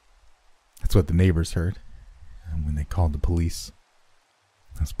 That's what the neighbors heard, and when they called the police.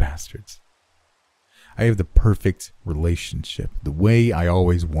 Those bastards. I have the perfect relationship, the way I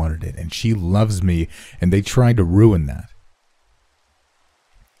always wanted it, and she loves me, and they tried to ruin that.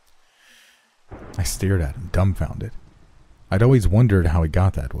 I stared at him, dumbfounded. I'd always wondered how he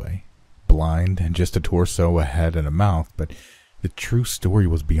got that way. Blind and just a torso, a head, and a mouth, but the true story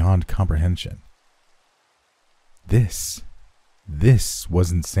was beyond comprehension. This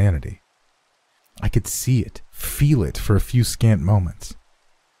was insanity. I could see it, feel it for a few scant moments.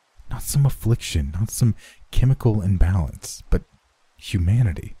 Not some affliction, not some chemical imbalance, but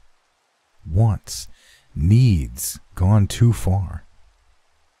humanity. Wants, needs, gone too far.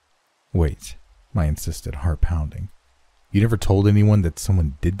 Wait, I insisted, heart pounding. You never told anyone that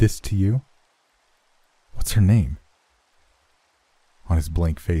someone did this to you? What's her name? On his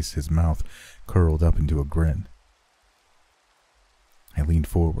blank face, his mouth curled up into a grin. I leaned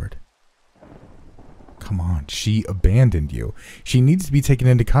forward. Come on, she abandoned you. She needs to be taken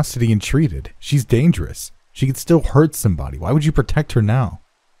into custody and treated. She's dangerous. She could still hurt somebody. Why would you protect her now?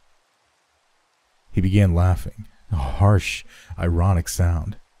 He began laughing, a harsh, ironic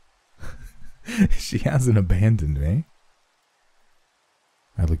sound. She hasn't abandoned me.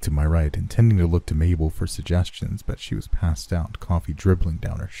 I looked to my right, intending to look to Mabel for suggestions, but she was passed out, coffee dribbling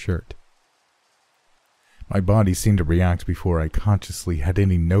down her shirt. My body seemed to react before I consciously had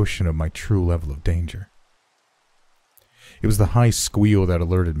any notion of my true level of danger. It was the high squeal that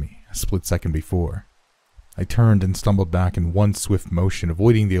alerted me, a split second before. I turned and stumbled back in one swift motion,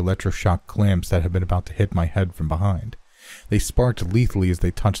 avoiding the electroshock clamps that had been about to hit my head from behind. They sparked lethally as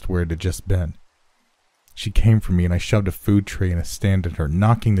they touched where it had just been. She came for me, and I shoved a food tray in a stand at her,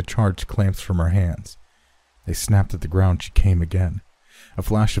 knocking the charged clamps from her hands. They snapped at the ground. She came again. A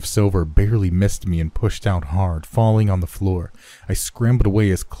flash of silver barely missed me and pushed out hard, falling on the floor. I scrambled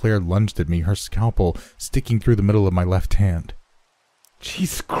away as Claire lunged at me, her scalpel sticking through the middle of my left hand.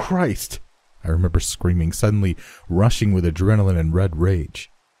 Jesus Christ! I remember screaming, suddenly rushing with adrenaline and red rage.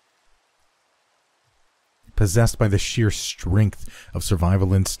 Possessed by the sheer strength of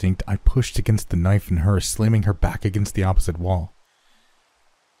survival instinct, I pushed against the knife in her, slamming her back against the opposite wall.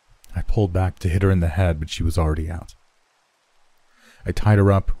 I pulled back to hit her in the head, but she was already out. I tied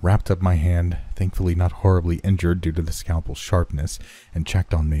her up, wrapped up my hand, thankfully not horribly injured due to the scalpel's sharpness, and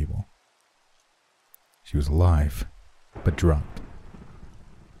checked on Mabel. She was alive, but drugged.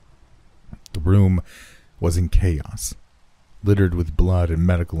 The room was in chaos, littered with blood and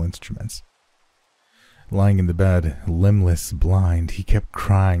medical instruments. Lying in the bed, limbless, blind, he kept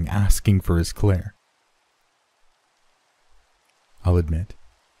crying, asking for his Claire. I'll admit,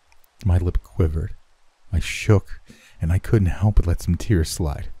 my lip quivered. I shook, and I couldn't help but let some tears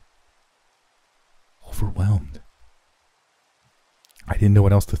slide. Overwhelmed. I didn't know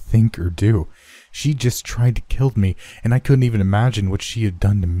what else to think or do. She just tried to kill me, and I couldn't even imagine what she had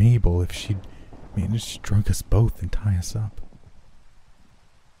done to Mabel if she'd managed to drug us both and tie us up.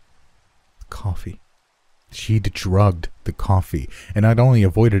 The coffee. She'd drugged the coffee, and I'd only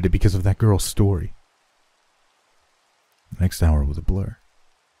avoided it because of that girl's story. The next hour was a blur.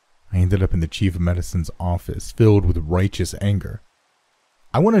 I ended up in the chief of medicine's office, filled with righteous anger.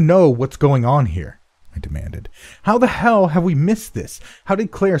 I want to know what's going on here, I demanded. How the hell have we missed this? How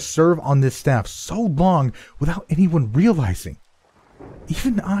did Claire serve on this staff so long without anyone realizing?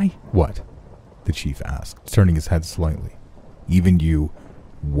 Even I... What? The chief asked, turning his head slightly. Even you,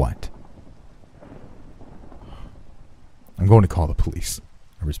 what? I'm going to call the police,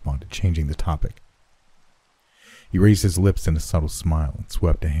 I responded, changing the topic. He raised his lips in a subtle smile and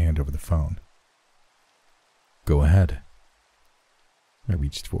swept a hand over the phone. Go ahead. I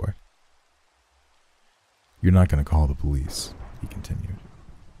reached for it. You're not going to call the police, he continued.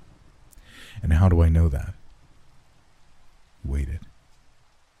 And how do I know that? He waited.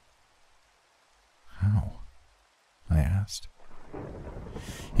 How? I asked.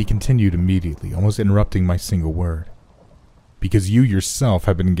 He continued immediately, almost interrupting my single word. Because you yourself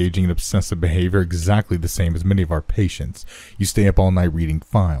have been engaging in obsessive behavior exactly the same as many of our patients. You stay up all night reading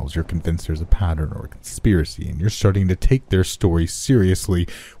files, you're convinced there's a pattern or a conspiracy, and you're starting to take their story seriously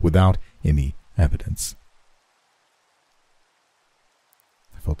without any evidence.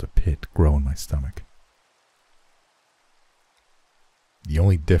 I felt a pit grow in my stomach. The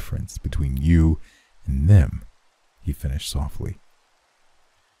only difference between you and them, he finished softly,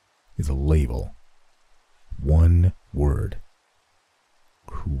 is a label. One word.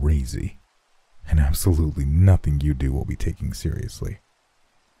 Crazy. And absolutely nothing you do will be taken seriously.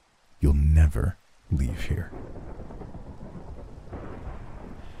 You'll never leave here.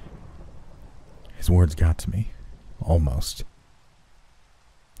 His words got to me. Almost.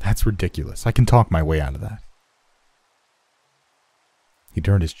 That's ridiculous. I can talk my way out of that. He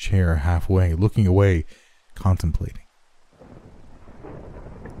turned his chair halfway, looking away, contemplating.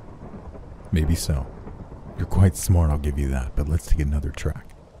 Maybe so. You're quite smart, I'll give you that, but let's take another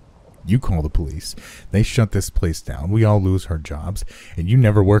track. You call the police, they shut this place down, we all lose our jobs, and you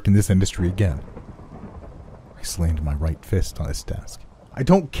never work in this industry again. I slammed my right fist on his desk. I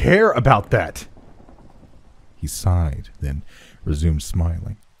don't care about that! He sighed, then resumed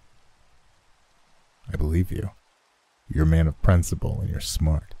smiling. I believe you. You're a man of principle and you're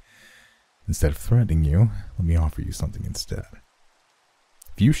smart. Instead of threatening you, let me offer you something instead.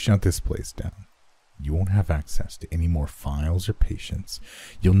 If you shut this place down, you won't have access to any more files or patients.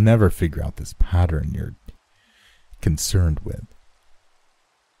 You'll never figure out this pattern you're concerned with.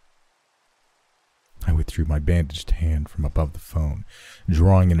 I withdrew my bandaged hand from above the phone,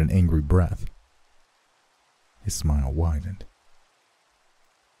 drawing in an angry breath. His smile widened.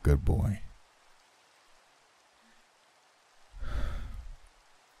 Good boy.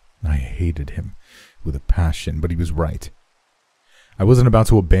 I hated him with a passion, but he was right. I wasn't about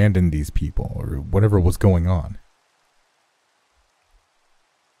to abandon these people, or whatever was going on.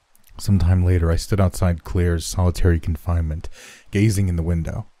 Sometime later, I stood outside Claire's solitary confinement, gazing in the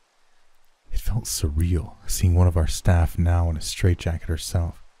window. It felt surreal, seeing one of our staff now in a straitjacket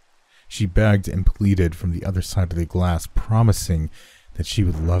herself. She begged and pleaded from the other side of the glass, promising that she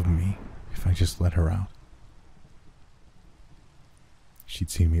would love me if I just let her out. She'd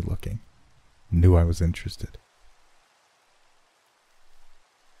seen me looking, knew I was interested.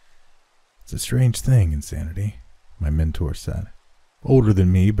 It's a strange thing, insanity, my mentor said. Older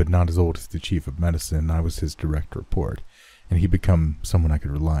than me, but not as old as the chief of medicine, I was his direct report, and he'd become someone I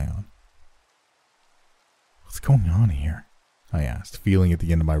could rely on. What's going on here? I asked, feeling at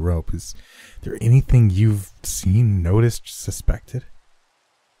the end of my rope. Is there anything you've seen, noticed, suspected?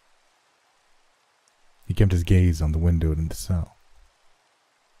 He kept his gaze on the window in the cell.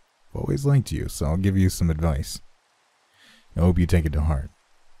 I've always liked you, so I'll give you some advice. I hope you take it to heart.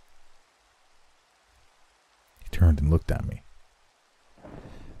 He turned and looked at me.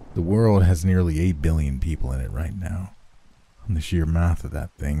 The world has nearly 8 billion people in it right now. On the sheer math of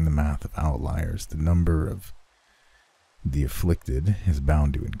that thing, the math of outliers, the number of the afflicted is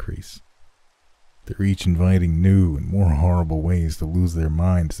bound to increase. They're each inviting new and more horrible ways to lose their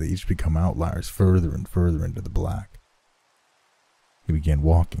minds. They each become outliers further and further into the black. He began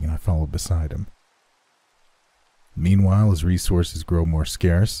walking, and I followed beside him. Meanwhile, as resources grow more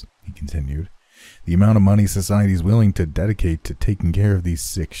scarce, he continued, the amount of money society is willing to dedicate to taking care of these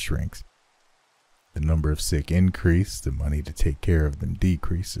sick shrinks. The number of sick increase, the money to take care of them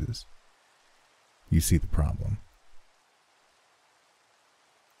decreases. You see the problem.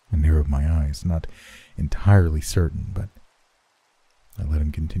 I narrowed my eyes, not entirely certain, but I let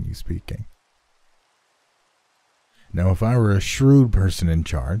him continue speaking. Now, if I were a shrewd person in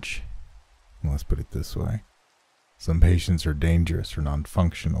charge, let's put it this way, some patients are dangerous or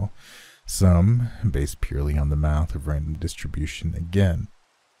non-functional, some based purely on the math of random distribution again.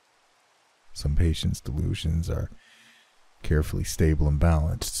 Some patients' delusions are carefully stable and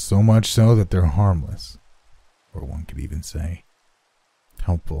balanced, so much so that they're harmless, or one could even say,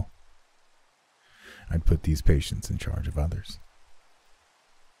 helpful. I'd put these patients in charge of others.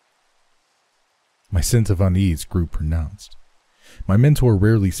 My sense of unease grew pronounced. My mentor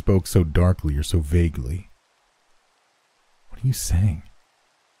rarely spoke so darkly or so vaguely. What are you saying?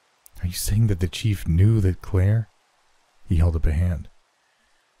 Are you saying that the chief knew that Claire? He held up a hand.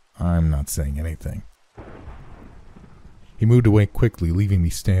 I'm not saying anything. He moved away quickly, leaving me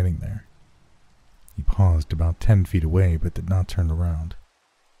standing there. He paused about 10 feet away, but did not turn around.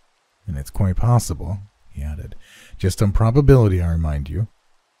 And it's quite possible, he added, just on probability, I remind you,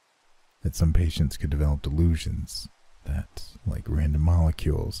 that some patients could develop delusions that, like random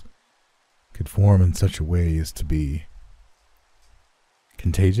molecules, could form in such a way as to be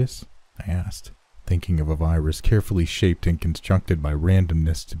contagious? I asked, thinking of a virus carefully shaped and constructed by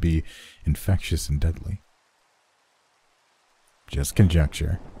randomness to be infectious and deadly. Just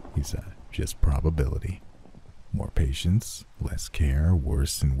conjecture, he said, just probability. More patients, less care,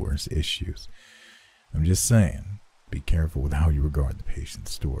 worse and worse issues. I'm just saying, be careful with how you regard the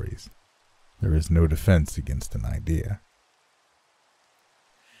patient's stories. There is no defense against an idea.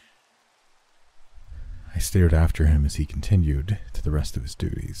 I stared after him as he continued to the rest of his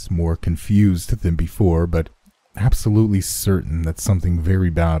duties, more confused than before, but absolutely certain that something very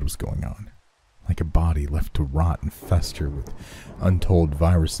bad was going on. Like a body left to rot and fester with untold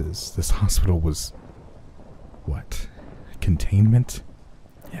viruses, this hospital was... what? Containment?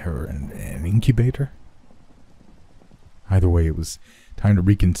 Or an incubator? Either way, it was time to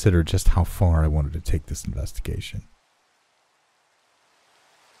reconsider just how far I wanted to take this investigation.